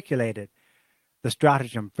Empire articulated the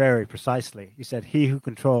stratagem very precisely. He said, he who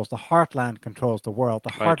controls the heartland controls the world. The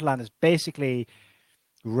heartland is basically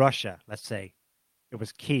Russia, let's say. It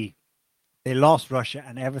was key. They lost Russia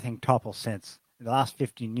and everything toppled since. In the last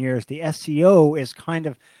 15 years, the SCO is kind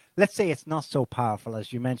of, let's say it's not so powerful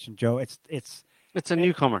as you mentioned, Joe. It's a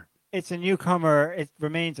newcomer. It's a newcomer. It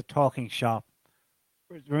remains a talking shop.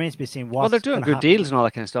 It remains to be seen what. Well, they're doing good deals and all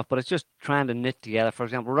that kind of stuff, but it's just trying to knit together. For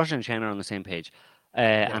example, Russia and China are on the same page,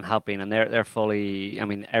 and helping, and they're fully. I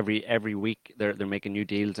mean, every week they're making new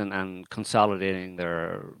deals and consolidating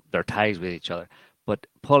their ties with each other. But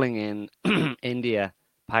pulling in India,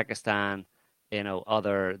 Pakistan, the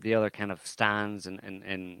other kind of stands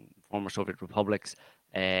in former Soviet republics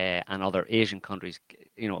and other Asian countries,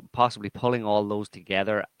 possibly pulling all those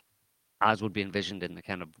together, as would be envisioned in the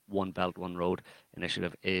kind of One Belt, One Road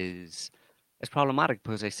initiative, is problematic,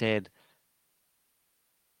 because I said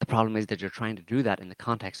the problem is that you're trying to do that in the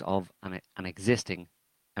context of an existing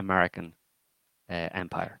American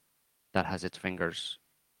empire that has its fingers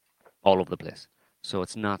all over the place. So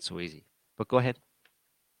it's not so easy. But go ahead.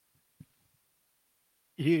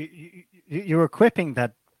 You were quipping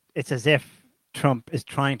that it's as if Trump is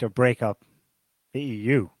trying to break up the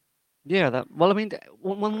EU. Yeah,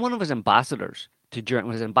 when one of his ambassadors to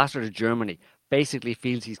Germany, basically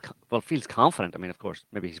feels confident. I mean, of course,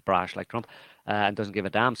 maybe he's brash like Trump and doesn't give a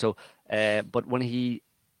damn. So, but when he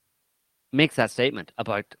makes that statement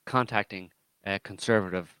about contacting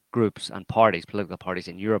conservative groups and political parties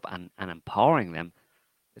in Europe, and empowering them,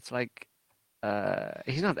 it's like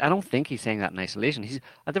he's not. I don't think he's saying that in isolation. He's,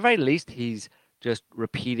 at the very least, he's just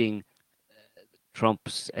repeating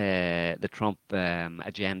the Trump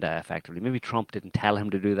agenda effectively. Maybe Trump didn't tell him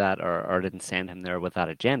to do that, or didn't send him there with that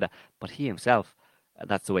agenda, but he himself,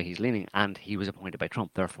 that's the way he's leaning, and he was appointed by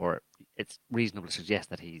Trump. Therefore, it's reasonable to suggest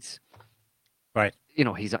that he's right.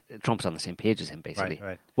 Trump's on the same page as him, basically.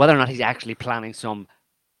 Right. Whether or not he's actually planning some,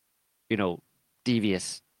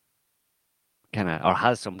 devious or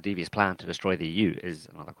has some devious plan to destroy the EU is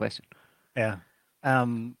another question. Yeah.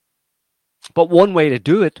 But one way to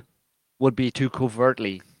do it would be to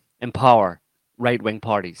covertly empower right-wing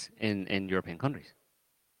parties in European countries.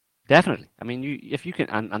 Definitely. I mean, if you can,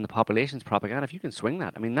 and the population's propaganda, if you can swing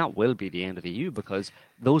that, I mean, that will be the end of the EU, because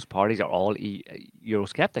those parties are all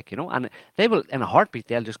Eurosceptic, and they will, in a heartbeat,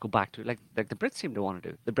 they'll just go back to, like the Brits seem to want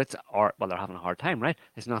to do. The Brits they're having a hard time, right?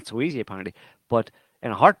 It's not so easy, apparently. But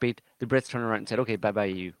in a heartbeat, the Brits turn around and said, okay, bye-bye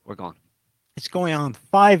EU, we're gone. It's going on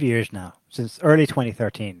 5 years now, since early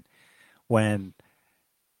 2013, when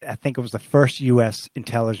I think it was the first US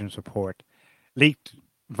intelligence report leaked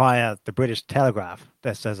via the British Telegraph,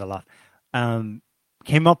 that says a lot,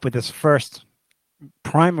 came up with this first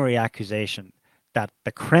primary accusation that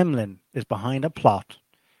the Kremlin is behind a plot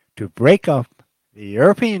to break up the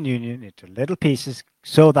European Union into little pieces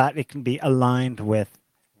so that it can be aligned with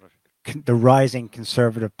the rising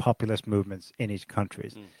conservative populist movements in each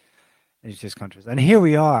countries. And here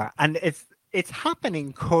we are, and it's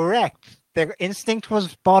happening correct. Their instinct was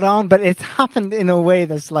spot on, but it's happened in a way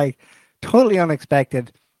that's like totally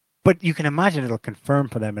unexpected. But you can imagine it'll confirm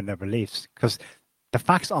for them in their beliefs, because the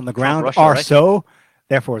facts on the ground are right? So.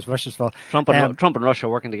 Therefore, it's Russia's fault. Trump and Russia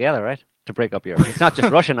working together, right, to break up Europe. It's not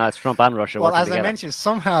just Russia now; it's Trump and Russia working together. Well, as I mentioned,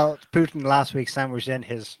 somehow Putin last week sandwiched in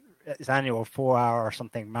his annual 4-hour or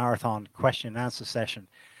something marathon question and answer session,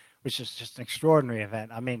 which is just an extraordinary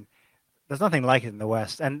event. I mean, there's nothing like it in the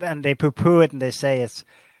West, and they poo-poo it and they say it's.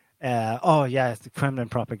 It's the Kremlin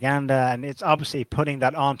propaganda, and it's obviously putting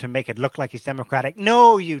that on to make it look like he's democratic.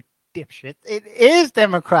 No, you dipshit. It is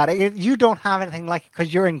democratic. You don't have anything like it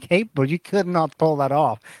because you're incapable. You could not pull that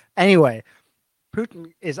off. Anyway,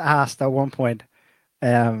 Putin is asked at one point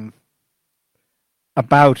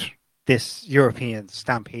about this European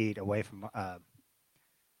stampede away from,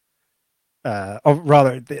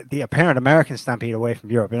 the apparent American stampede away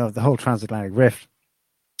from Europe, the whole transatlantic rift.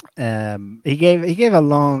 He gave a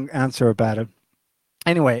long answer about it.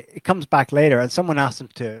 Anyway, it comes back later, and someone asked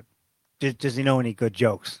him does he know any good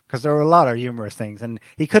jokes? Because there were a lot of humorous things, and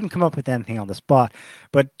he couldn't come up with anything on the spot.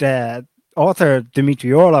 But author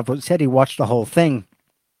Dmitry Orlov said he watched the whole thing,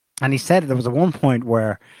 And he said there was at one point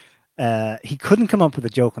where he couldn't come up with a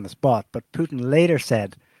joke on the spot, but Putin later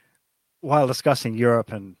said, while discussing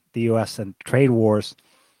Europe and the US and trade wars,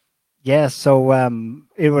 yes, so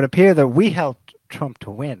it would appear that we helped Trump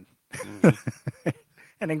to win.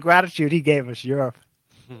 And in gratitude, he gave us Europe.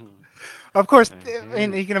 Of course, I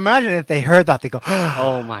mean, you can imagine if they heard that, they go,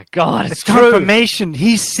 oh my God, it's confirmation.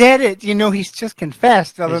 He said it. He's just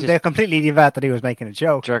confessed. They're completely leave out that he was making a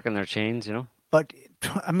joke. Jerking their chains, But,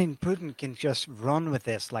 I mean, Putin can just run with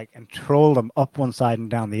this, and troll them up one side and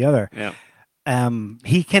down the other. Yeah.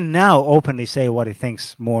 He can now openly say what he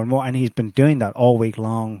thinks more and more, and he's been doing that all week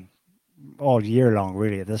long, all year long,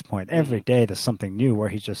 really, at this point. Every day there's something new where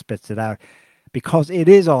he just spits it out, because it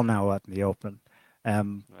is all now out in the open.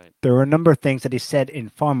 Right. There are a number of things that he said in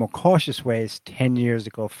far more cautious ways 10 years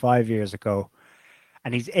ago, 5 years ago,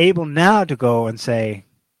 and he's able now to go and say,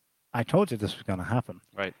 I told you this was going to happen.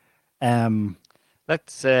 Right.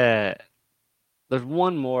 Let's there's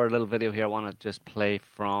one more little video here I want to just play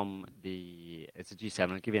from it's a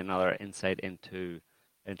G7. I'll give you another insight into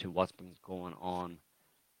what's been going on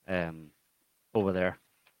over there.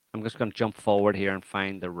 I'm just going to jump forward here and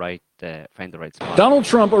find the right spot. Donald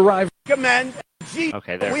Trump arrived.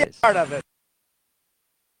 Okay, there we it is. Part of it.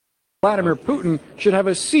 Vladimir Putin should have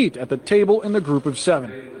a seat at the table in the group of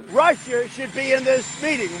 7. Russia should be in this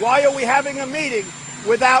meeting. Why are we having a meeting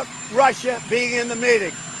without Russia being in the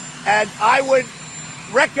meeting? And I would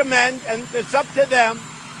recommend, and it's up to them,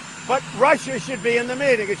 but Russia should be in the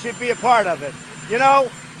meeting. It should be a part of it.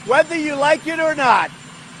 Whether you like it or not,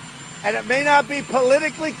 and it may not be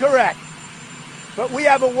politically correct, but we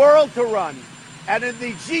have a world to run. And in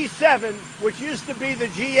the G7, which used to be the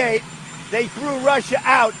G8, they threw Russia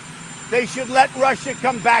out. They should let Russia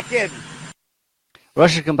come back in.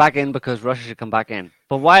 Russia should come back in because Russia should come back in.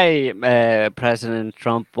 But why, President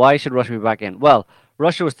Trump, why should Russia be back in? Well,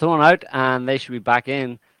 Russia was thrown out and they should be back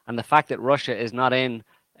in. And the fact that Russia is not in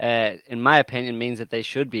my opinion, means that they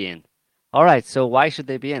should be in. All right, so why should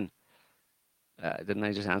they be in? Didn't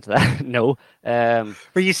I just answer that? No.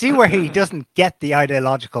 But you see where he doesn't get the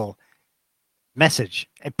ideological message.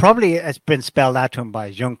 It probably has been spelled out to him by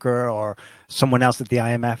Juncker or someone else at the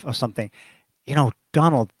IMF or something.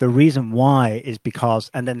 Donald, the reason why is because,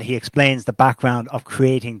 and then he explains the background of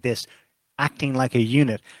creating this, acting like a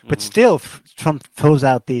unit. But still, Trump throws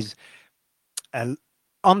out these,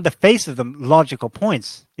 on the face of them, logical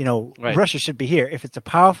points. Right. Russia should be here. If it's a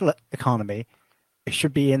powerful economy, it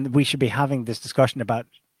should be in. We should be having this discussion about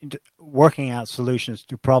working out solutions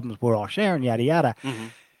to problems we're all sharing, yada yada.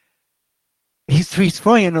 He's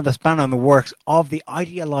throwing another spanner on the works of the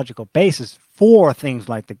ideological basis for things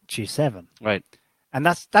like the G7. Right. And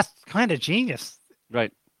that's kind of genius.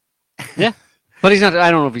 Right. Yeah. But he's not. I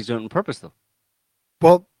don't know if he's doing it on purpose, though.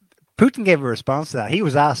 Well, Putin gave a response to that. He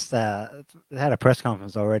was asked, they had a press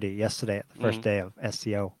conference already yesterday at the first day of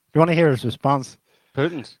SCO. Do you want to hear his response?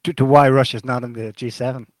 Putin's? To why Russia's not in the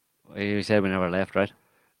G7. You said we never left, right?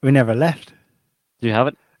 We never left. Do you have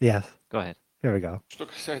it? Yes. Go ahead. Here we go.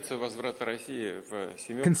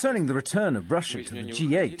 Concerning the return of Russia to the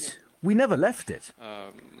G8, we never left it.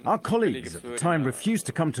 Our colleagues at the time refused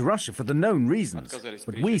to come to Russia for the known reasons,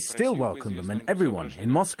 but we still welcome them and everyone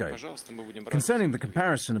in Moscow. Concerning the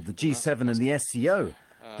comparison of the G7 and the SCO,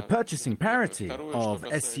 the purchasing parity of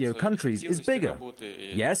SCO countries is bigger.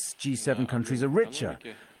 Yes, G7 countries are richer,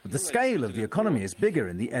 but the scale of the economy is bigger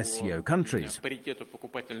in the SCO countries.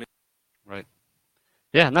 Right.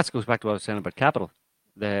 Yeah, and that goes back to what I was saying about capital.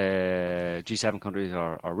 The G7 countries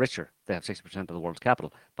are richer. They have 60% of the world's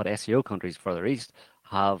capital. But SEO countries further east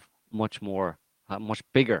have much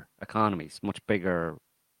bigger economies, much bigger.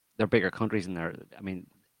 They're bigger countries in there. I mean,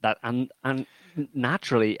 that and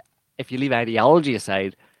naturally, if you leave ideology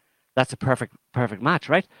aside, that's a perfect match,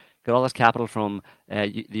 right? Get all this capital from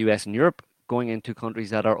the US and Europe going into countries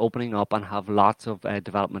that are opening up and have lots of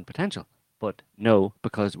development potential. But no,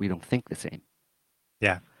 because we don't think the same.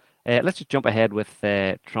 Yeah. Let's just jump ahead with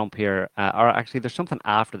Trump here. Or actually, there's something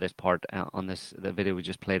after this part on the video we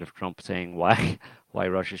just played of Trump saying why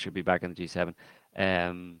Russia should be back in the G7.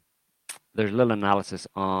 There's a little analysis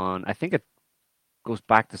on, I think it goes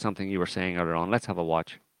back to something you were saying earlier on. Let's have a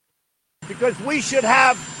watch. Because we should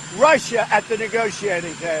have Russia at the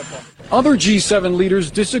negotiating table. Other G7 leaders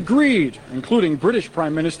disagreed, including British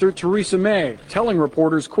Prime Minister Theresa May, telling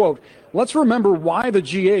reporters, quote, "Let's remember why the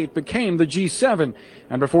G8 became the G7.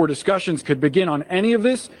 And before discussions could begin on any of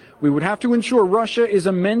this, we would have to ensure Russia is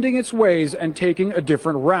amending its ways and taking a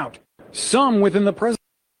different route." Some within the president.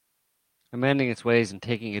 Amending its ways and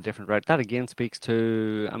taking a different route. That again speaks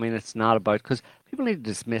to, I mean, it's not about, because people need to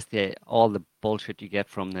dismiss all the bullshit you get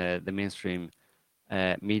from the mainstream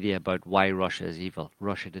media about why Russia is evil.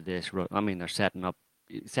 Russia did this. I mean, they're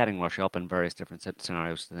setting Russia up in various different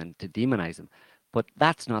scenarios to demonize them. But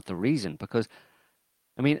that's not the reason, because,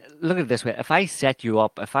 I mean, look at it this way. If I set you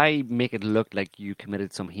up, if I make it look like you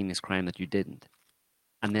committed some heinous crime that you didn't,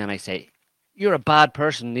 and then I say, you're a bad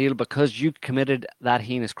person, Neil, because you committed that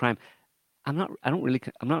heinous crime. I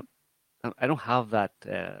don't have that.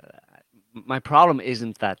 My problem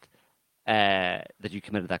isn't that you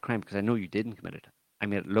committed that crime, because I know you didn't commit it. I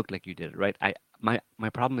made it look like you did it, right? My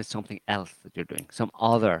problem is something else that you're doing,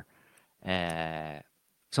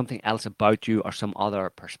 something else about you, or some other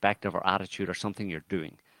perspective or attitude or something you're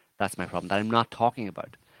doing. That's my problem that I'm not talking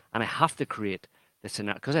about. And I have to create this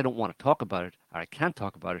scenario, because I don't want to talk about it, or I can't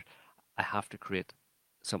talk about it. I have to create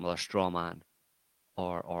some other straw man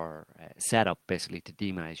or setup, basically, to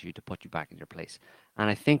demonize you, to put you back in your place. And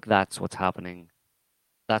I think that's what's happening.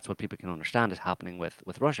 That's what people can understand is happening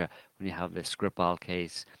with Russia, when you have this Skripal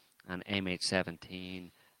case and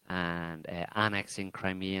MH17 and annexing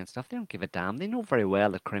Crimea and stuff. They don't give a damn. They know very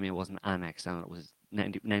well that Crimea wasn't annexed, and it was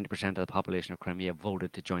 90% of the population of Crimea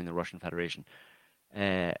voted to join the Russian Federation.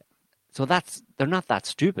 So they're not that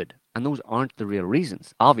stupid, and those aren't the real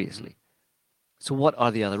reasons, obviously. So what are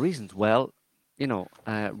the other reasons? Well,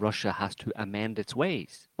 Russia has to amend its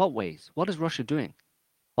ways. What ways? What is Russia doing?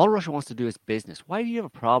 All Russia wants to do is business. Why do you have a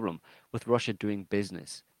problem with Russia doing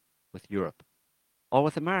business with Europe or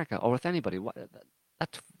with America or with anybody?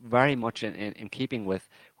 That's very much in keeping with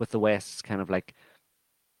the West's kind of like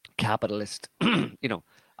capitalist,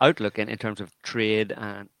 outlook in terms of trade.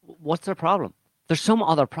 And what's their problem? There's some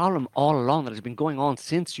other problem all along that has been going on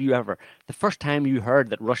since the first time you heard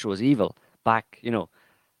that Russia was evil back,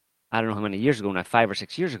 I don't know how many years ago now, 5 or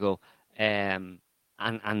 6 years ago, and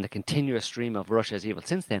the continuous stream of Russia is evil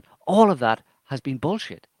since then. All of that has been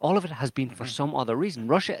bullshit. All of it has been for some other reason.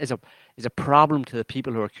 Russia is a problem to the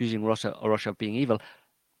people who are accusing Russia of being evil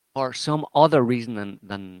for some other reason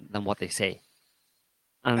than what they say.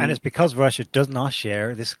 And it's because Russia does not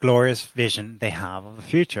share this glorious vision they have of the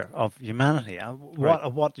future of humanity,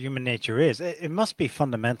 what human nature is. It must be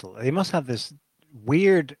fundamental. They must have this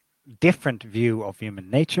weird, different view of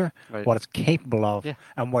human nature, what it's capable of,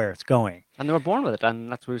 and where it's going. And they were born with it,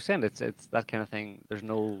 and that's what we're saying. It's that kind of thing. There's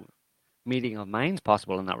no meeting of minds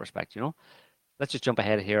possible in that respect, Let's just jump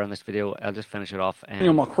ahead here on this video. I'll just finish it off.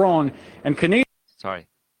 Macron and Canadian. Sorry.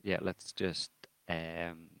 Yeah, let's just.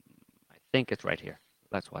 I think it's right here.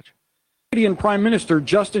 Let's watch. Canadian Prime Minister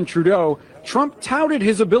Justin Trudeau, Trump touted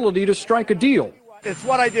his ability to strike a deal. It's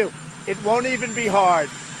what I do. It won't even be hard.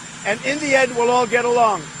 And in the end, we'll all get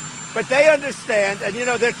along. But they understand, and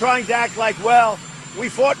they're trying to act like, well, we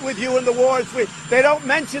fought with you in the wars. They don't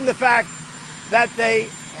mention the fact that they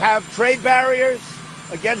have trade barriers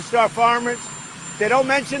against our farmers. They don't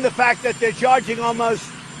mention the fact that they're charging almost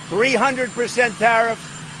 300% tariffs.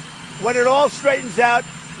 When it all straightens out,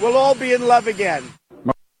 we'll all be in love again.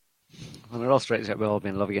 When it all straightens out, we'll all be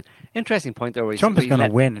in love again. Interesting point there. Trump is going to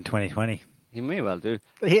win in 2020. He may well do.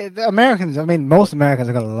 The Americans, most Americans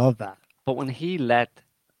are going to love that. But when he let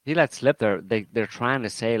slip there, they're trying to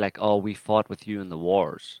say like, oh, we fought with you in the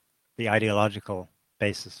wars. The ideological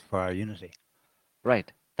basis for our unity. Right.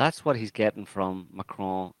 That's what he's getting from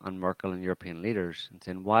Macron and Merkel and European leaders, and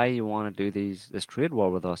saying, why you want to do this trade war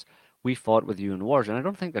with us? We fought with you in wars. And I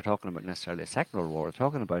don't think they're talking about necessarily a secular war. They're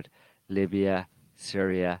talking about Libya,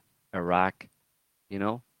 Syria, Iraq,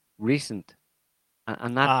 recent.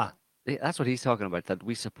 And that's what he's talking about, that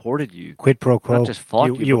we supported you. Quid pro quo. Not just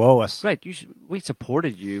fought you. You owe us. Right. We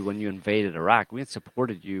supported you when you invaded Iraq. We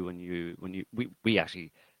supported you when we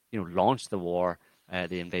actually, launched the war,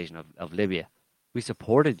 the invasion of Libya. We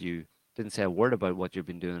supported you. Didn't say a word about what you've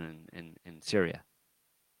been doing in Syria.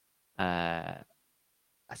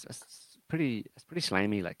 It's pretty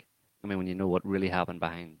slimy, like. I mean, when you know what really happened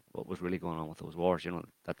behind what was really going on with those wars,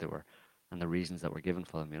 that they were, and the reasons that were given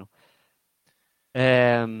for them,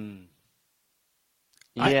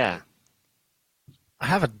 Yeah. I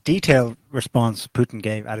have a detailed response Putin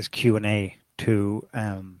gave at his Q&A to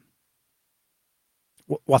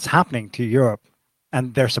what's happening to Europe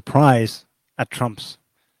and their surprise at Trump's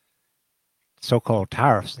so-called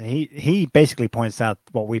tariffs. He basically points out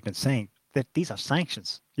what we've been saying, that these are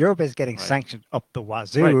sanctions. Europe is getting sanctioned up the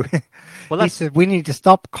wazoo. Right. Well, he said we need to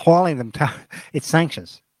stop calling them it's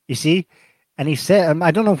sanctions. You see? And he said,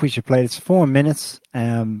 I don't know if we should play it. It's 4 minutes.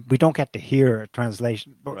 We don't get to hear a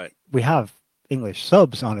translation, but we have English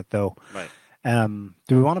subs on it, though. Right.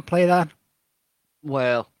 Do we want to play that?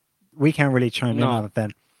 Well, we can't really chime in on it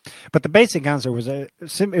then. But the basic answer was it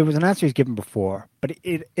was an answer he's given before, but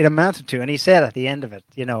it amounted to, and he said at the end of it,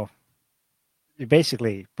 you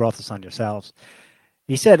basically brought this on yourselves.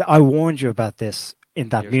 He said, "I warned you about this in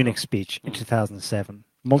that Years Munich ago. speech in 2007.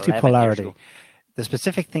 11 years Multipolarity. ago. The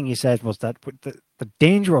specific thing he said was that the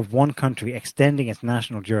danger of one country extending its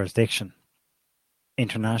national jurisdiction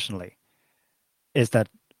internationally is that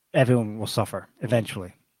everyone will suffer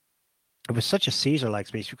eventually." It was such a Caesar-like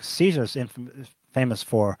speech because Caesar is famous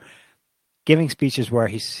for giving speeches where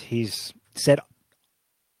he's said,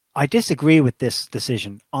 "I disagree with this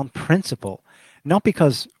decision on principle, not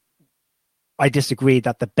because I disagree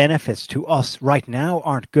that the benefits to us right now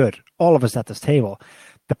aren't good, all of us at this table.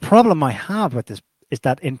 The problem I have with this is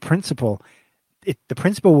that in principle, the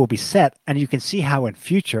principle will be set and you can see how in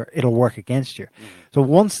future it'll work against you." So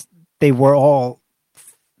once they were all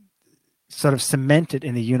sort of cemented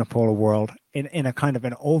in the unipolar world in a kind of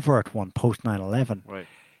an overt one post 9/11, Right.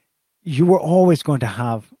 you were always going to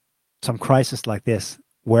have some crisis like this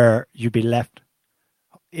where you'd be left,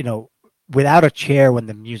 without a chair when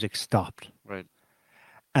the music stopped. Right.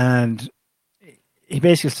 And he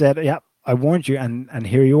basically said, "Yeah, I warned you, and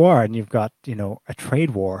here you are, and you've got, a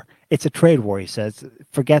trade war. It's a trade war," he says.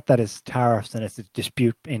 "Forget that it's tariffs and it's a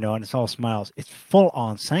dispute, and it's all smiles. It's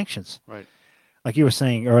full-on sanctions." Right. Like you were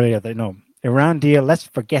saying earlier, that, Iran deal, let's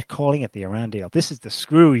forget calling it the Iran deal. This is the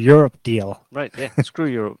screw Europe deal. Right, yeah, screw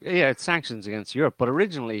Europe. Yeah, it's sanctions against Europe. But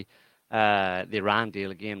originally, the Iran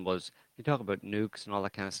deal, again, was, you talk about nukes and all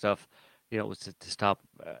that kind of stuff, it was to stop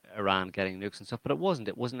Iran getting nukes and stuff. But it wasn't.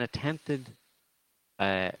 It was an attempted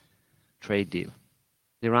trade deal.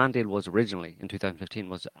 The Iran deal was originally, in 2015,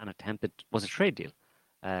 was a trade deal.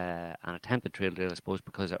 An attempted trade deal, I suppose,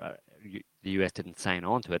 because the US didn't sign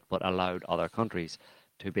on to it, but allowed other countries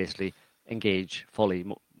to basically engage fully,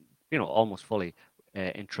 almost fully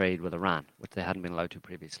in trade with Iran, which they hadn't been allowed to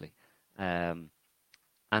previously. And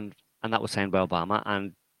that was signed by Obama,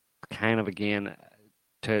 and kind of again,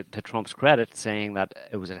 to Trump's credit, saying that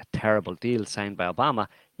it was a terrible deal signed by Obama.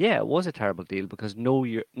 Yeah, it was a terrible deal because no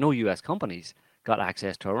US companies got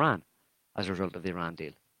access to Iran as a result of the Iran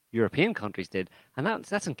deal. European countries did, and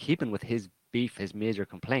that's in keeping with his beef, his major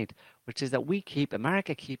complaint, which is that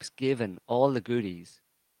America keeps giving all the goodies,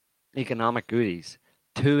 economic goodies,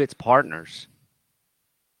 to its partners,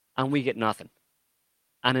 and we get nothing.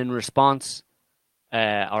 And in response,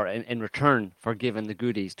 or in return for giving the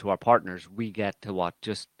goodies to our partners, we get to what?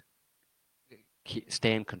 Just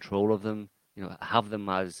stay in control of them, have them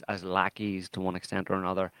as lackeys to one extent or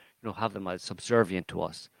another, have them as subservient to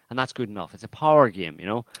us. And that's good enough. It's a power game,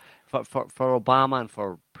 For Obama and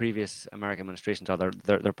for previous American administrations,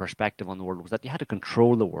 their perspective on the world was that you had to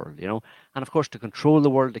control the world, And of course, to control the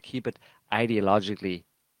world, to keep it ideologically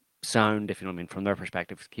sound, if you know what I mean, from their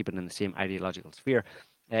perspective, keep it in the same ideological sphere,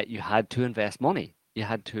 you had to invest money. You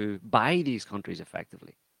had to buy these countries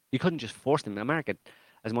effectively. You couldn't just force them. America,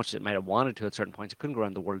 as much as it might have wanted to at certain points, it couldn't go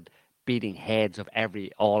around the world beating heads of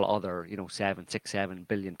all other, 7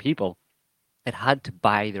 billion people. It had to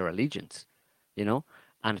buy their allegiance,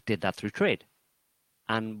 and it did that through trade.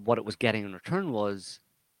 And what it was getting in return was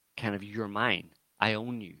kind of, you're mine. I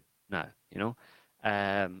own you now,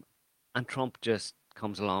 And Trump just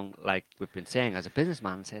comes along, like we've been saying, as a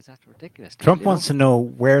businessman and says, that's ridiculous. Trump wants to know,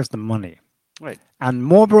 where's the money? Right. And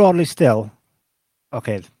more broadly still,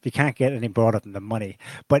 okay, you can't get any broader than the money,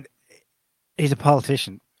 but he's a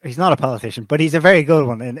politician. He's not a politician, but he's a very good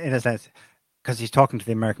one in a sense, because he's talking to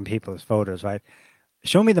the American people as voters, right?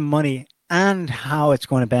 Show me the money and how it's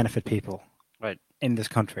going to benefit people in this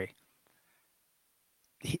country.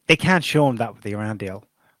 They can't show him that with the Iran deal,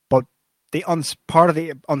 but part of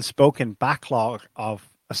the unspoken backlog of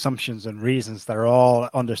assumptions and reasons that are all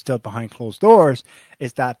understood behind closed doors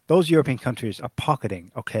is that those European countries are pocketing,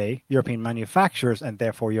 European manufacturers and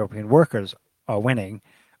therefore European workers are winning,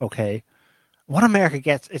 What America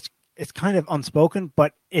gets, it's kind of unspoken,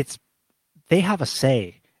 but they have a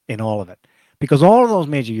say in all of it. Because all of those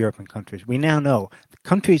major European countries, we now know,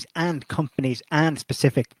 countries and companies and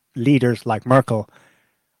specific leaders like Merkel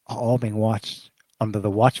are all being watched under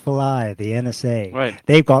the watchful eye of the NSA. Right.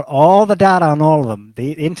 They've got all the data on all of them.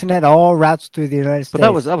 The internet all routes through the United States.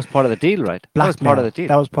 But that was part of the deal, right? That was part of the deal.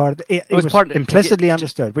 That was part of the deal. It was implicitly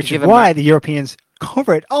understood, which is why the Europeans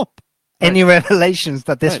covered up any revelations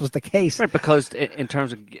that this was the case. Right, because in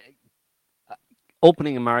terms of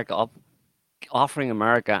opening America up, offering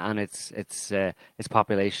America and its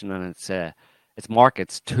population and its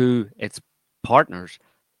markets to its partners,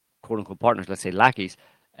 quote unquote partners, let's say lackeys,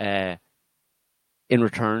 in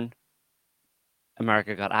return,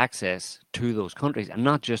 America got access to those countries, and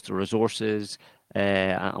not just the resources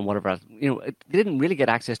and whatever else. They didn't really get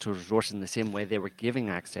access to resources in the same way they were giving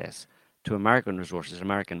access to American resources,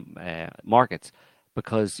 American markets,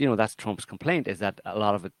 because that's Trump's complaint, is that a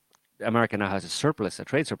lot of it, America now has a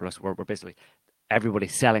trade surplus, where we're basically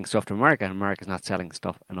everybody's selling stuff to America, and America's not selling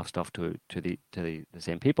enough stuff to the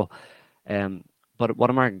same people. But what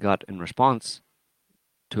America got in response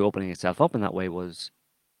to opening itself up in that way was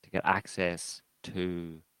to get access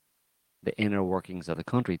to the inner workings of the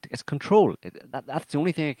country. It's control. That's the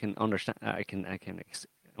only thing I can understand.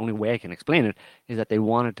 Only way I can explain it is that they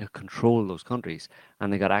wanted to control those countries,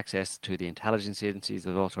 and they got access to the intelligence agencies.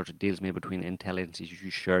 There's all sorts of deals made between intel agencies. You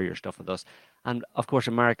share your stuff with us, and of course,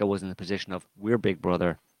 America was in the position of, we're Big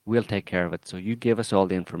Brother. We'll take care of it. So you give us all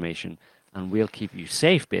the information, and we'll keep you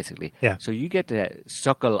safe, basically. Yeah. So you get to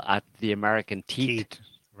suckle at the American teat,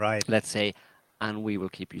 right? Let's say, and we will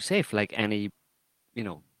keep you safe, like any,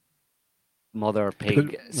 mother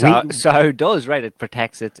pig sow does, right? It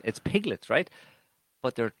protects its piglets, right?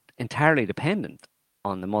 But they're entirely dependent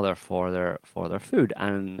on the mother for their food,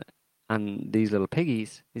 and these little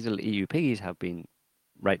piggies, these little EU piggies, have been,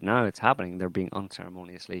 right now it's happening. They're being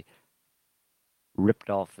unceremoniously ripped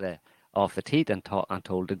off the teat and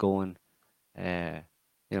told to go and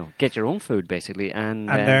get your own food, basically, and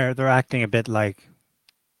they're acting a bit like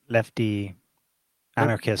lefty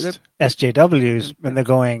anarchist SJWs when they're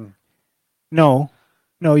going, no,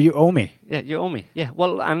 you owe me. Yeah, you owe me. Yeah,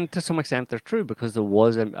 well, and to some extent they're true, because there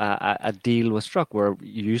was a deal was struck where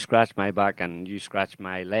you scratch my back and you scratch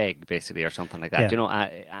my leg, basically, or something like that.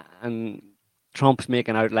 Yeah. And Trump's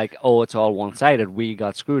making out like, oh, it's all one-sided. We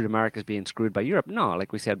got screwed. America's being screwed by Europe. No,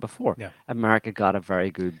 like we said before, America got a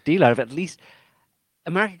very good deal out of it. At least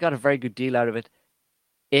America got a very good deal out of it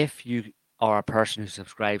if you are a person who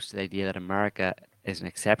subscribes to the idea that America is an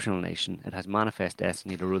exceptional nation. It has manifest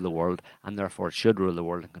destiny to rule the world, and therefore it should rule the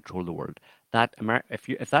world and control the world.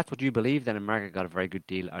 If that's what you believe, then America got a very good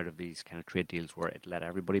deal out of these kind of trade deals, where it let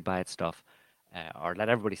everybody buy its stuff, or let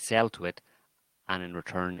everybody sell to it, and in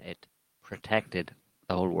return it protected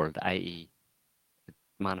the whole world, i.e.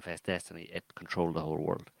 manifest destiny, it controlled the whole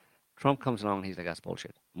world. Trump comes along and he's like, that's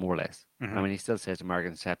bullshit, more or less. Mm-hmm. I mean, he still says America's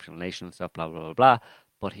an exceptional nation and stuff, blah, blah, blah, blah,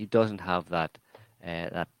 but he doesn't have that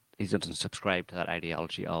he doesn't subscribe to that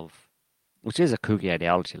ideology which is a kooky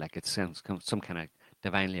ideology, like it's some kind of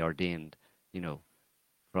divinely ordained,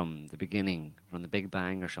 from the beginning, from the Big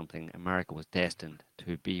Bang or something, America was destined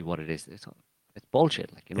to be what it is. It's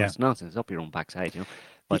bullshit, it's nonsense. It's up your own backside,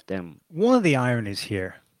 But one of the ironies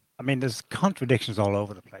here, I mean, there's contradictions all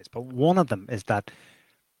over the place, but one of them is that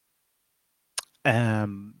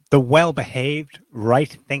the well-behaved,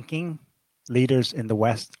 right-thinking leaders in the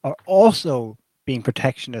West are also being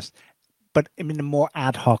protectionist, but in a more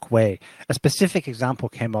ad hoc way. A specific example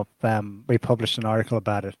came up. We published an article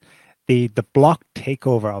about it. The block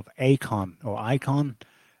takeover of Aecon, AECON.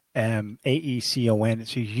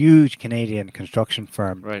 It's a huge Canadian construction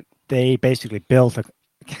firm. Right. They basically built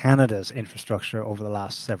Canada's infrastructure over the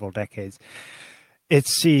last several decades.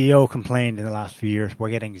 Its CEO complained in the last few years, we're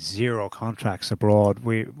getting zero contracts abroad.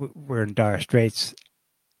 We're in dire straits.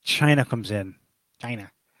 China comes in.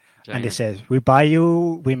 China. And they says, we buy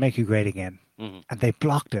you, we make you great again. Mm-hmm. And they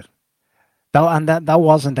blocked it. That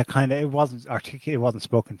wasn't a kind of, it wasn't articulate, it wasn't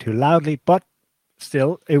spoken too loudly, but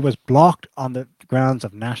still it was blocked on the grounds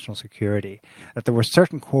of national security, that there were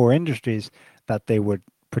certain core industries that they would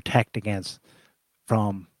protect against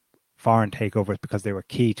from foreign takeovers because they were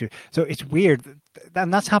key to. So it's weird.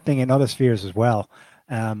 And that's happening in other spheres as well.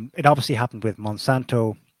 It obviously happened with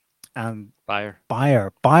Monsanto and Bayer.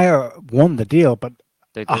 Bayer won the deal, but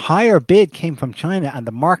a higher bid came from China and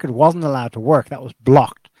the market wasn't allowed to work. That was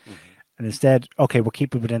blocked. Mm-hmm. And instead, okay, we'll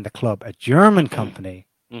keep it within the club. A German company,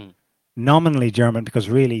 nominally German, because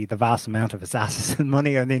really the vast amount of its assets and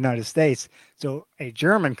money are in the United States. So a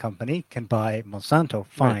German company can buy Monsanto,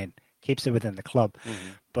 fine, keeps it within the club. Mm-hmm.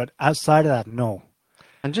 But outside of that, no.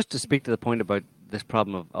 And just to speak to the point about this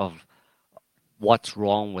problem of what's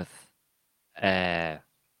wrong with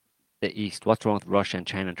the East, what's wrong with Russia and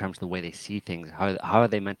China in terms of the way they see things? How are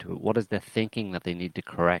they meant to? What is the thinking that they need to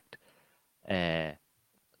correct?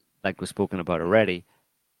 Like was spoken about already,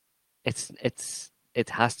 it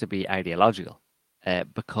has to be ideological,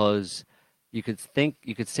 because you could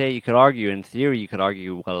argue in theory,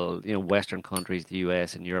 well, Western countries, the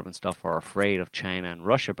US and Europe and stuff, are afraid of China and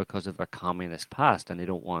Russia because of their communist past, and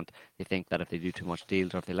they think that if they do too much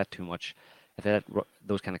deals, or if they let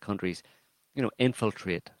those kind of countries,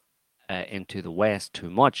 infiltrate into the West too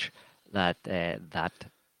much, that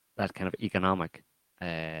kind of economic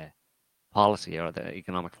policy or the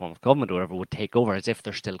economic form of government or whatever would take over, as if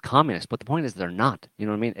they're still communist. But the point is they're not. You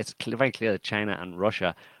know what I mean? It's very clear that China and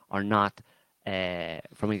Russia are not,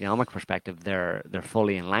 from an economic perspective, they're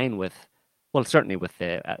fully in line with Well, certainly with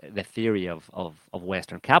the theory of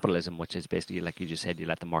Western capitalism, which is basically, like you just said, you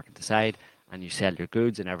let the market decide and you sell your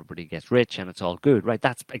goods and everybody gets rich and it's all good, right?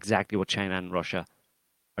 That's exactly what China and Russia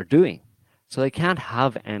are doing. So they can't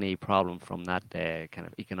have any problem from that kind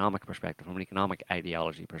of economic perspective, from an economic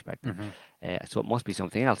ideology perspective. So it must be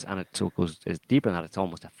something else, and it goes deeper than that. It's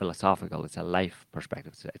almost a philosophical, it's a life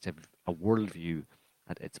perspective, it's a worldview.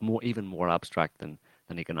 It's even more abstract than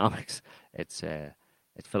economics. It's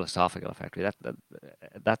philosophical, effectively.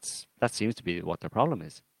 That seems to be what their problem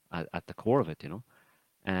is at the core of it,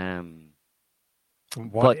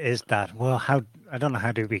 What is that? Well, I don't know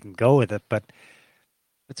how we can go with it, but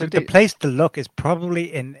the the place to look is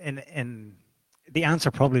probably in the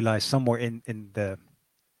answer probably lies somewhere in the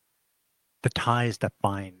ties that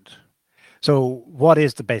bind. So what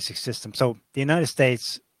is the basic system? So the United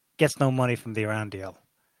States gets no money from the Iran deal.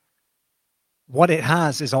 What it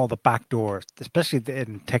has is all the back doors, especially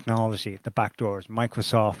in technology, the back doors,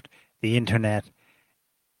 Microsoft, the internet.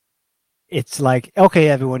 It's like, okay,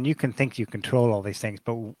 everyone, you can think you control all these things,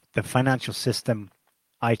 but the financial system,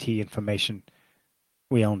 IT information,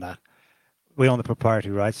 we own that. We own the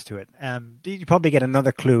proprietary rights to it. You probably get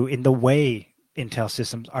another clue in the way Intel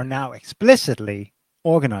systems are now explicitly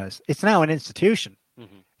organized. It's now an institution,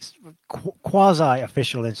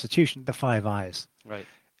 quasi-official institution, the Five Eyes. Right.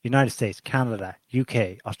 United States, Canada,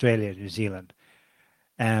 UK, Australia, New Zealand.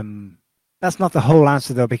 That's not the whole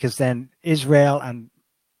answer, though, because then Israel and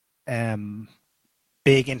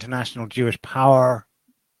big international Jewish power,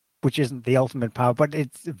 which isn't the ultimate power, but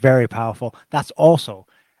it's very powerful. That's also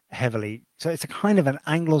heavily. So it's a kind of an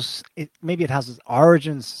maybe it has its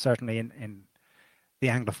origins, certainly in the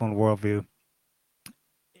Anglophone worldview.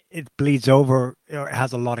 It bleeds over, or it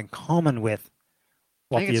has a lot in common with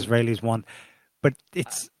what the Israelis want. But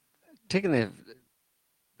it's taking the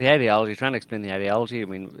ideology, trying to explain the ideology. I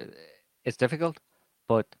mean, it's difficult,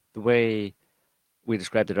 but the way we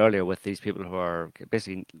described it earlier with these people who are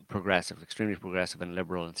basically progressive, extremely progressive and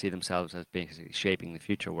liberal, and see themselves as basically shaping the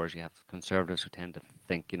future, whereas you have conservatives who tend to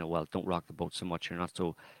think, well, don't rock the boat so much. You're not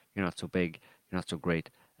so big, you're not so great,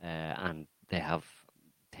 and they conservatives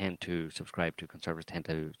tend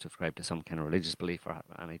to subscribe to some kind of religious belief or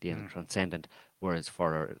an idea of transcendent, whereas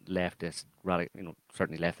for leftists,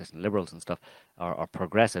 certainly leftists and liberals and stuff, or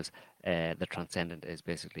progressives, the transcendent is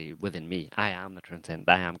basically within me. I am the transcendent.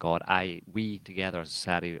 I am God. We together as a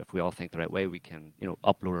society, if we all think the right way, we can,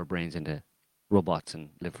 upload our brains into robots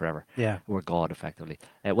and live forever. Yeah. We're God, effectively.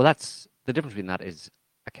 Well, that's the difference between that is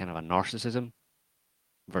a kind of a narcissism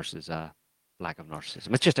versus a lack of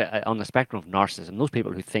narcissism. It's just on the spectrum of narcissism. Those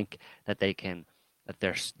people who think that they're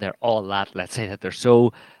all that. Let's say that they're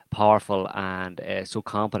so powerful and so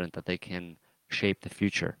competent that they can shape the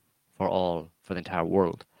future for the entire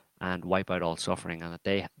world and wipe out all suffering, and that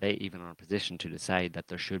they even are in a position to decide that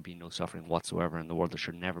there should be no suffering whatsoever in the world. There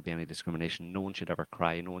should never be any discrimination. No one should ever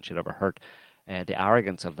cry. No one should ever hurt. The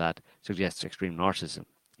arrogance of that suggests extreme narcissism.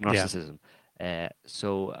 Yeah.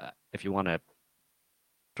 So if you want to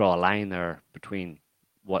draw a line there between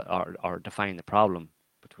what or define the problem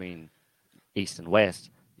between East and West,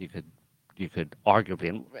 you could arguably,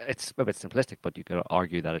 and it's a bit simplistic, but you could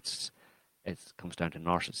argue that it comes down to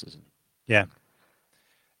narcissism. Yeah.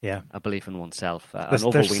 A belief in oneself, an there's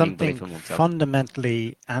overweening belief in oneself.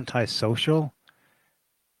 Fundamentally antisocial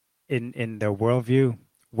in their worldview,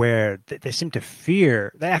 where they seem to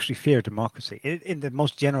fear. They actually fear democracy in the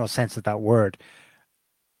most general sense of that word.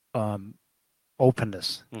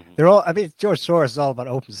 Openness. They're all. I mean, George Soros is all about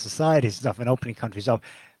open societies stuff and opening countries up.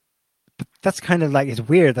 But that's kind of like, it's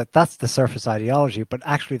weird that's the surface ideology, but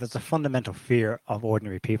actually that's a fundamental fear of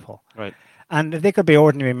ordinary people. Right. And they could be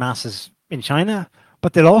ordinary masses in China,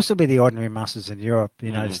 but they'll also be the ordinary masses in Europe, the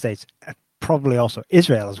United States, probably also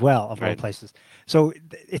Israel as well, of all places. So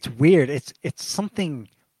it's weird. It's something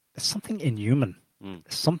inhuman.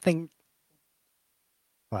 Something.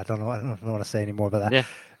 Well, I don't want to say any more about that. Yeah.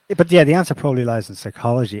 But yeah, the answer probably lies in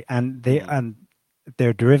psychology and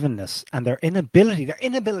their drivenness and their inability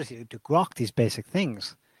to grok these basic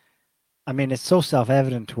things. I mean, it's so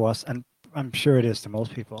self-evident to us, and I'm sure it is to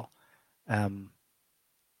most people.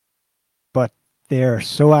 But they're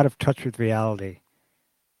so out of touch with reality,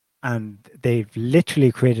 and they've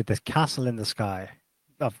literally created this castle in the sky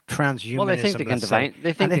of transhumanism. Well, they think they can divine.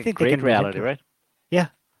 They think they can create reality, right? Yeah.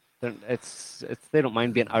 They don't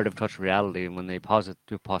mind being out of touch with reality, and when they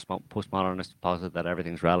postmodernists posit that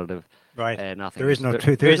everything's relative, right? Nothing. There is no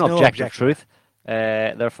truth. There is no objective truth.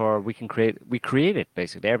 Therefore, we create it.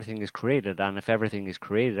 Basically, everything is created, and if everything is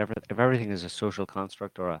created, if everything is a social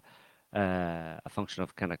construct or a function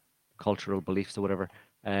of kind of cultural beliefs or whatever,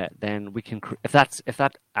 then we can. If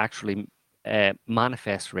that actually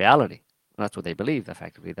manifest reality. And that's what they believe,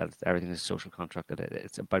 effectively, that everything is a social contract, that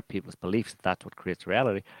it's about people's beliefs, that's what creates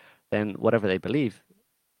reality. Then whatever they believe,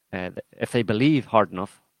 if they believe hard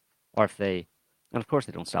enough, or if they, and of course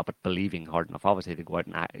they don't stop at believing hard enough. Obviously they go out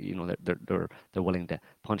and act, they're willing to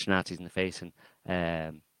punch Nazis in the face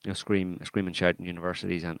and scream and shout in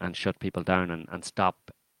universities and shut people down and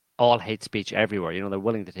stop all hate speech everywhere. They're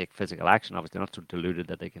willing to take physical action. Obviously, they're not so deluded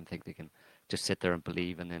that they can think they can just sit there and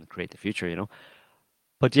believe and then create the future.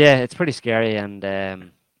 But yeah, it's pretty scary, and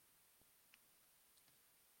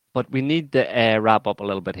but we need to wrap up a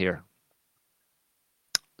little bit here.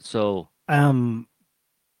 So, Putin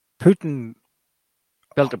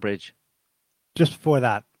built a bridge. Just before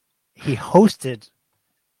that, he hosted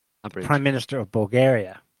a bridge. Prime Minister of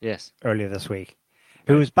Bulgaria. Yes, earlier this week,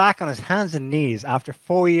 who was back on his hands and knees after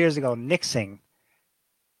 4 years ago nixing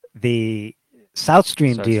the South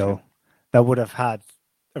Stream deal that would have had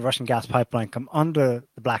a Russian gas pipeline come under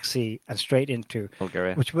the Black Sea and straight into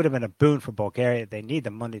Bulgaria, which would have been a boon for Bulgaria. They need the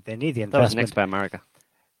money. They need the investment. That was nixed by America.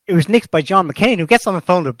 It was nixed by John McCain, who gets on the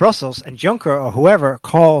phone to Brussels, and Juncker or whoever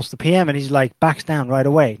calls the PM, and he's like, backs down right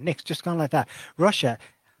away. Nixed, just gone like that. Russia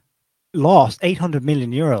lost 800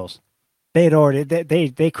 million euros. They had already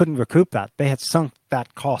they couldn't recoup that. They had sunk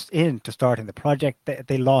that cost into starting the project.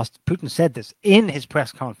 They lost. Putin said this in his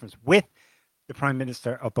press conference with the Prime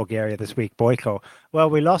Minister of Bulgaria this week, Boyko. Well,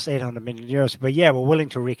 we lost 800 million euros, but yeah, we're willing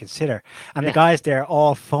to reconsider. And the guys there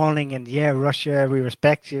all falling, and yeah, Russia, we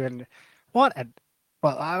respect you. And well,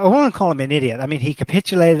 I won't call him an idiot. I mean, he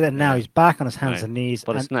capitulated, and now he's back on his hands and knees.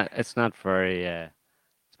 But it's not very.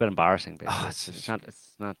 It's a bit embarrassing. Basically.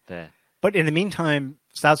 It's not. But in the meantime,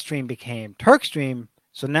 South Stream became Turk Stream.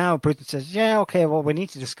 So now Putin says, yeah, okay, well, we need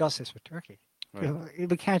to discuss this with Turkey. Right.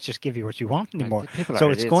 We can't just give you what you want anymore.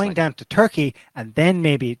 So it's going down to Turkey, and then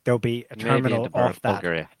maybe there'll be a terminal off that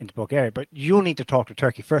into Bulgaria. But you'll need to talk to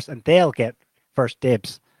Turkey first, and they'll get first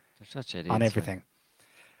dibs on everything.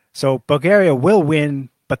 So Bulgaria will win,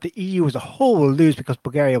 but the EU as a whole will lose because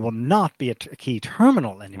Bulgaria will not be a key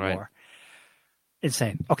terminal anymore. Right.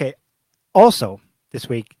 Insane. Okay. Also, this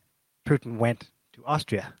week, Putin went to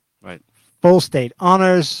Austria. Right. Full state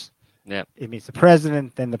honors. Yeah. It meets the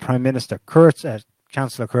president, then the Prime Minister Kurz,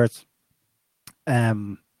 Chancellor Kurz.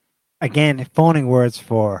 Again, fawning words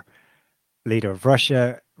for leader of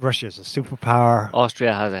Russia. Russia is a superpower.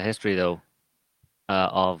 Austria has a history, though,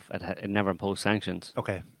 of it never imposed sanctions.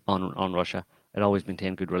 Okay. On Russia. It always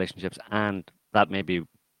maintained good relationships, and that may be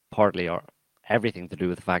partly or everything to do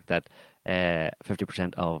with the fact that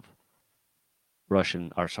 50% of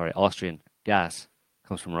Austrian gas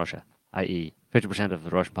comes from Russia, i.e., 50% of the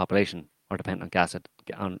Russian population are dependent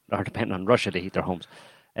on Russia to heat their homes.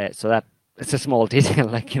 So that it's a small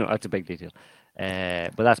detail, it's a big detail.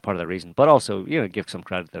 But that's part of the reason. But also, give some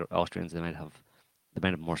credit to Austrians. They might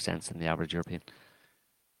have more sense than the average European.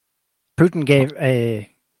 Putin gave a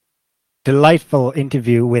delightful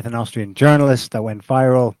interview with an Austrian journalist that went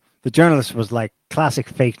viral. The journalist was like classic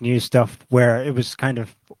fake news stuff, where it was kind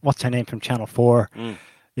of, what's her name from Channel 4?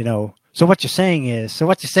 So what you're saying is,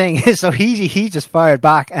 so he just fired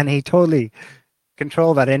back, and he totally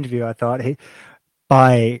controlled that interview, I thought,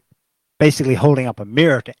 by basically holding up a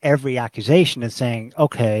mirror to every accusation and saying,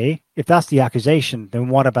 okay, if that's the accusation, then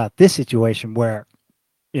what about this situation where,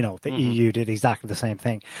 the EU did exactly the same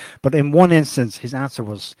thing? But in one instance, his answer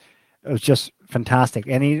was just fantastic.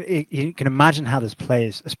 And you can imagine how this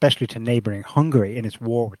plays, especially to neighboring Hungary in its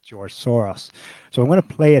war with George Soros. So I'm going to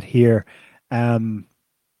play it here.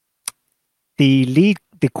 The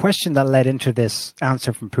question that led into this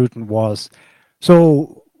answer from Putin was,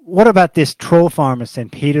 so what about this troll farm in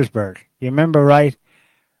St. Petersburg? You remember, right,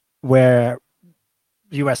 where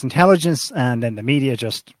U.S. intelligence and then the media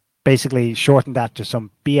just basically shortened that to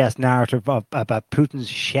some BS narrative about Putin's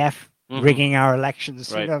chef rigging our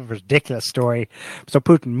elections. Right. A ridiculous story. So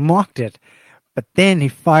Putin mocked it, but then he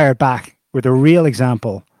fired back with a real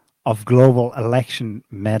example of global election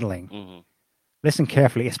meddling. Listen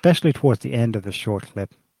carefully, especially towards the end of the short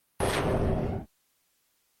clip.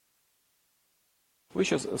 You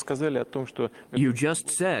just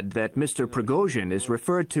said that Mr. Prigozhin is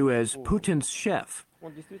referred to as Putin's chef.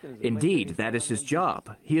 Indeed, that is his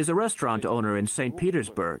job. He is a restaurant owner in St.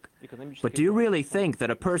 Petersburg. But do you really think that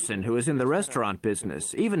a person who is in the restaurant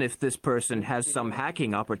business, even if this person has some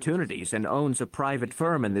hacking opportunities and owns a private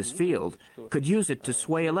firm in this field, could use it to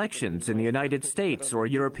sway elections in the United States or a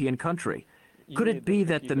European country? Could it be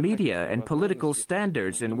that the media and political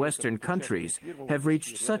standards in Western countries have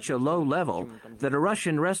reached such a low level that a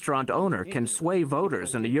Russian restaurant owner can sway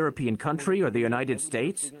voters in a European country or the United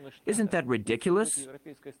States? Isn't that ridiculous?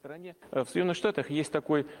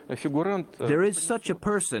 There is such a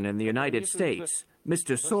person in the United States,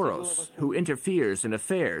 Mr. Soros, who interferes in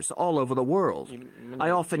affairs all over the world.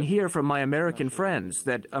 I often hear from my American friends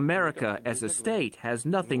that America as a state has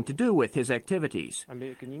nothing to do with his activities.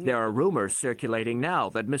 There are rumors circulating now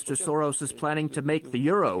that Mr. Soros is planning to make the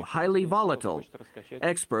euro highly volatile.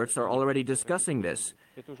 Experts are already discussing this.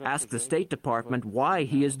 Ask the State Department why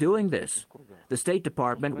he is doing this. The State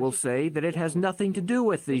Department will say that it has nothing to do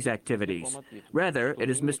with these activities. Rather, it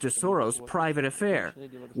is Mr. Soros' private affair.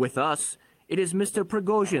 With us, it is Mr.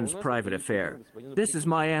 Prigozhin's private affair. This is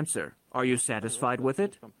my answer. Are you satisfied with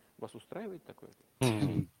it?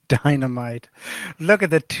 Dynamite. Look at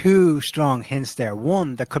the two strong hints there.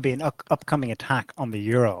 One, there could be an upcoming attack on the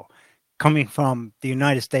euro coming from the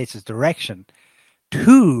United States' direction.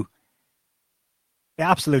 Two, the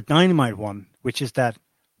absolute dynamite one, which is that,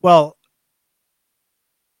 well,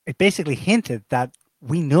 it basically hinted that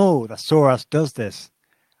we know that Soros does this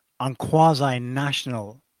on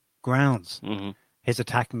quasi-national grounds. His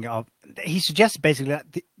attacking of, he suggested basically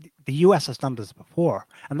that the US has done this before,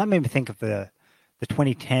 and that made me think of the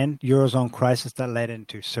 2010 Eurozone crisis that led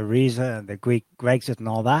into Syriza and the Greek Brexit and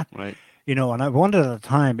all that. Right. You know, and I wondered at the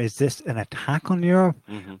time, is this an attack on Europe?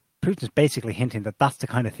 Putin's basically hinting that that's the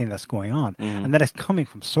kind of thing that's going on, and that it's coming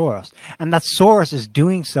from Soros, and that Soros is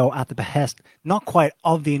doing so at the behest, not quite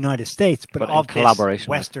of the United States, but of this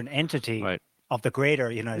Western entity. Right. Of the greater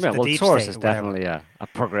United States. Well, Soros is definitely a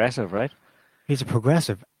progressive, right? He's a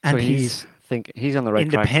progressive, and so he's on the right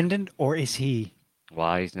independent, track. Or is he?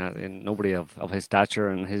 Why he's not? Nobody of his stature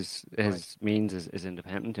and his means is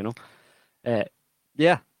independent, you know.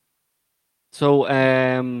 Yeah. So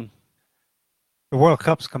the World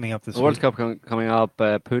Cup's coming up this week. The World Cup coming up.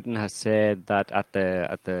 Putin has said that at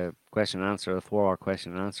the question and answer, the 4-hour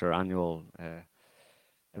question and answer annual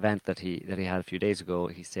event that he had a few days ago,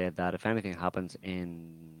 he said that if anything happens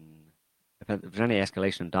if there's any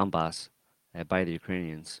escalation in Donbass by the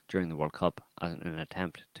Ukrainians during the World Cup as an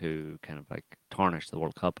attempt to kind of like tarnish the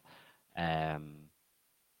World Cup, that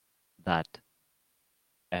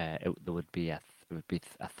there would be a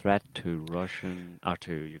threat to Russian or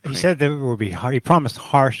to Ukraine. He said there would be. He promised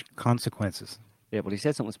harsh consequences. Yeah, but he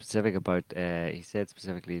said something specific about. He said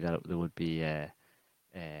specifically that there would be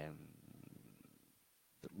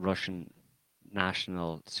Russian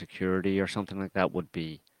national security or something like that would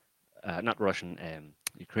be not Russian.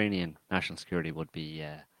 Ukrainian national security would be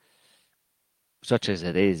such as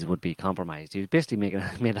it is would be compromised. He was basically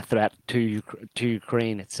made a threat to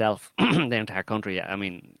Ukraine itself, the entire country. I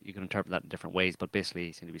mean, you can interpret that in different ways, but basically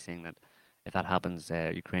he seemed to be saying that if that happens,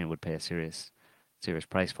 Ukraine would pay a serious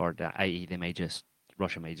price for it. I.e.,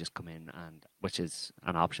 Russia may just come in, and which is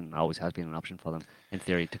an option, always has been an option for them in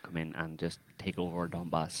theory, to come in and just take over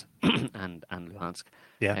Donbass and Luhansk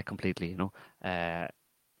completely. You know,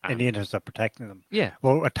 in the interest of protecting them. Yeah.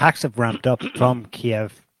 Well, attacks have ramped up from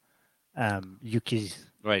Kiev. Yuki's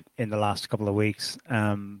right in the last couple of weeks.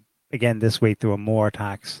 Again, this week there were more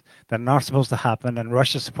attacks that are not supposed to happen, and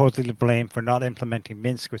Russia's supposedly blamed for not implementing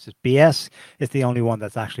Minsk, which is BS. It's the only one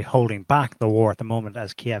that's actually holding back the war at the moment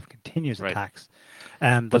as Kiev continues attacks.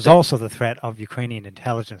 There's also the threat of Ukrainian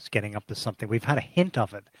intelligence getting up to something. We've had a hint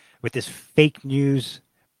of it with this fake news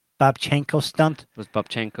Babchenko stunt. It was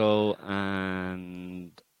Babchenko,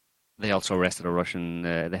 and they also arrested a Russian,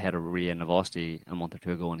 the head of RIA Novosti, a month or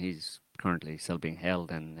two ago, and he's currently still being held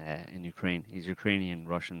in Ukraine. He's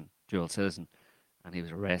Ukrainian-Russian dual citizen, and he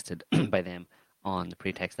was arrested by them on the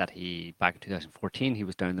pretext that back in 2014, he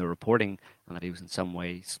was down there reporting, and that he was in some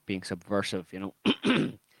ways being subversive, you know,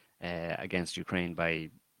 against Ukraine by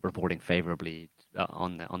reporting favorably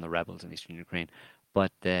on the rebels in eastern Ukraine.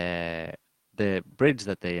 But the bridge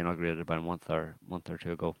that they inaugurated about a month or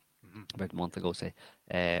two ago, about a month ago, say,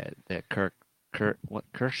 the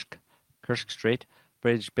Kursk Strait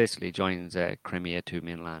bridge basically joins Crimea to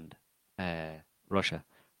mainland Russia.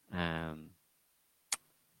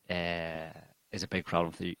 Is a big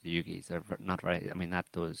problem for the Yugis. They're not very. I mean, that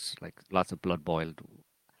was like lots of blood boiled.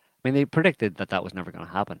 I mean, they predicted that was never going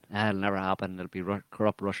to happen. It'll never happen. It'll be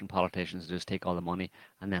corrupt Russian politicians who just take all the money,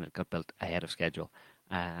 and then it got built ahead of schedule.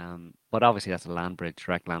 But obviously, that's a land bridge,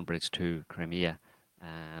 direct land bridge to Crimea,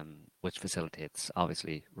 which facilitates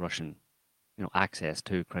obviously Russian, access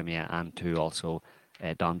to Crimea and to also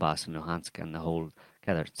Donbass and Luhansk and the whole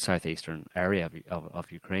kind of southeastern area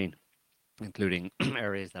of Ukraine, including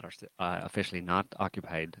areas that are officially not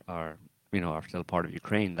occupied or are still part of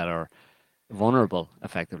Ukraine that are vulnerable,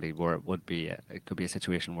 effectively, where it would be it could be a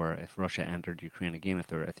situation where if Russia entered Ukraine again, if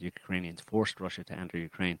the Ukrainians forced Russia to enter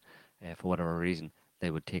Ukraine for whatever reason,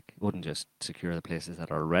 they wouldn't just secure the places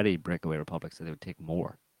that are already breakaway republics, so they would take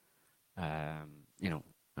more.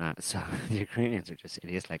 So the Ukrainians are just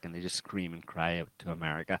idiots, and they just scream and cry out to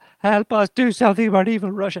America, "Help us, do something about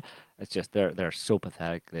evil Russia." It's just they're so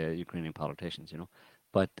pathetic, the Ukrainian politicians,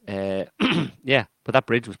 But yeah, but that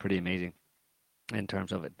bridge was pretty amazing in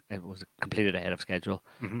terms of it. It was completed ahead of schedule.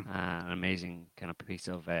 An amazing kind of piece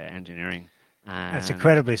of engineering. It's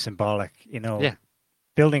incredibly symbolic, Yeah.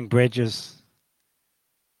 Building bridges.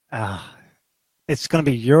 It's going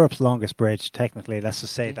to be Europe's longest bridge, technically. Let's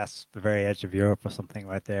just say that's the very edge of Europe or something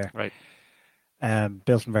right there. Right.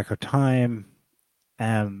 Built in record time.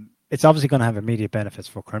 It's obviously going to have immediate benefits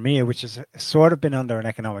for Crimea, which has sort of been under an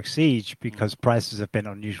economic siege because prices have been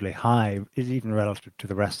unusually high, even relative to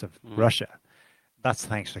the rest of Russia. That's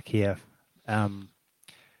thanks to Kiev.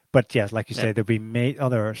 But yes, like you say, there'll be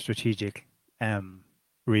other strategic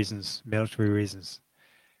reasons, military reasons,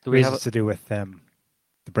 to do with the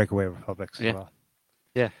breakaway republics as well.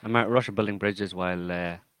 Yeah, Russia building bridges while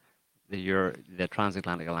the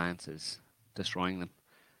transatlantic alliance is destroying them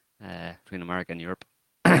between America and Europe.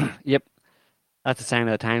 Yep, that's a sign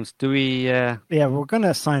of the times. Do we? Yeah, we're going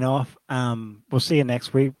to sign off. We'll see you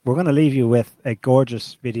next week. We're going to leave you with a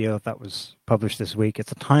gorgeous video that was published this week.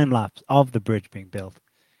 It's a time lapse of the bridge being built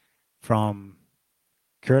from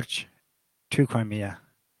Kerch to Crimea,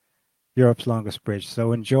 Europe's longest bridge.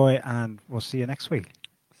 So enjoy, and we'll see you next week.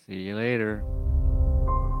 See you later.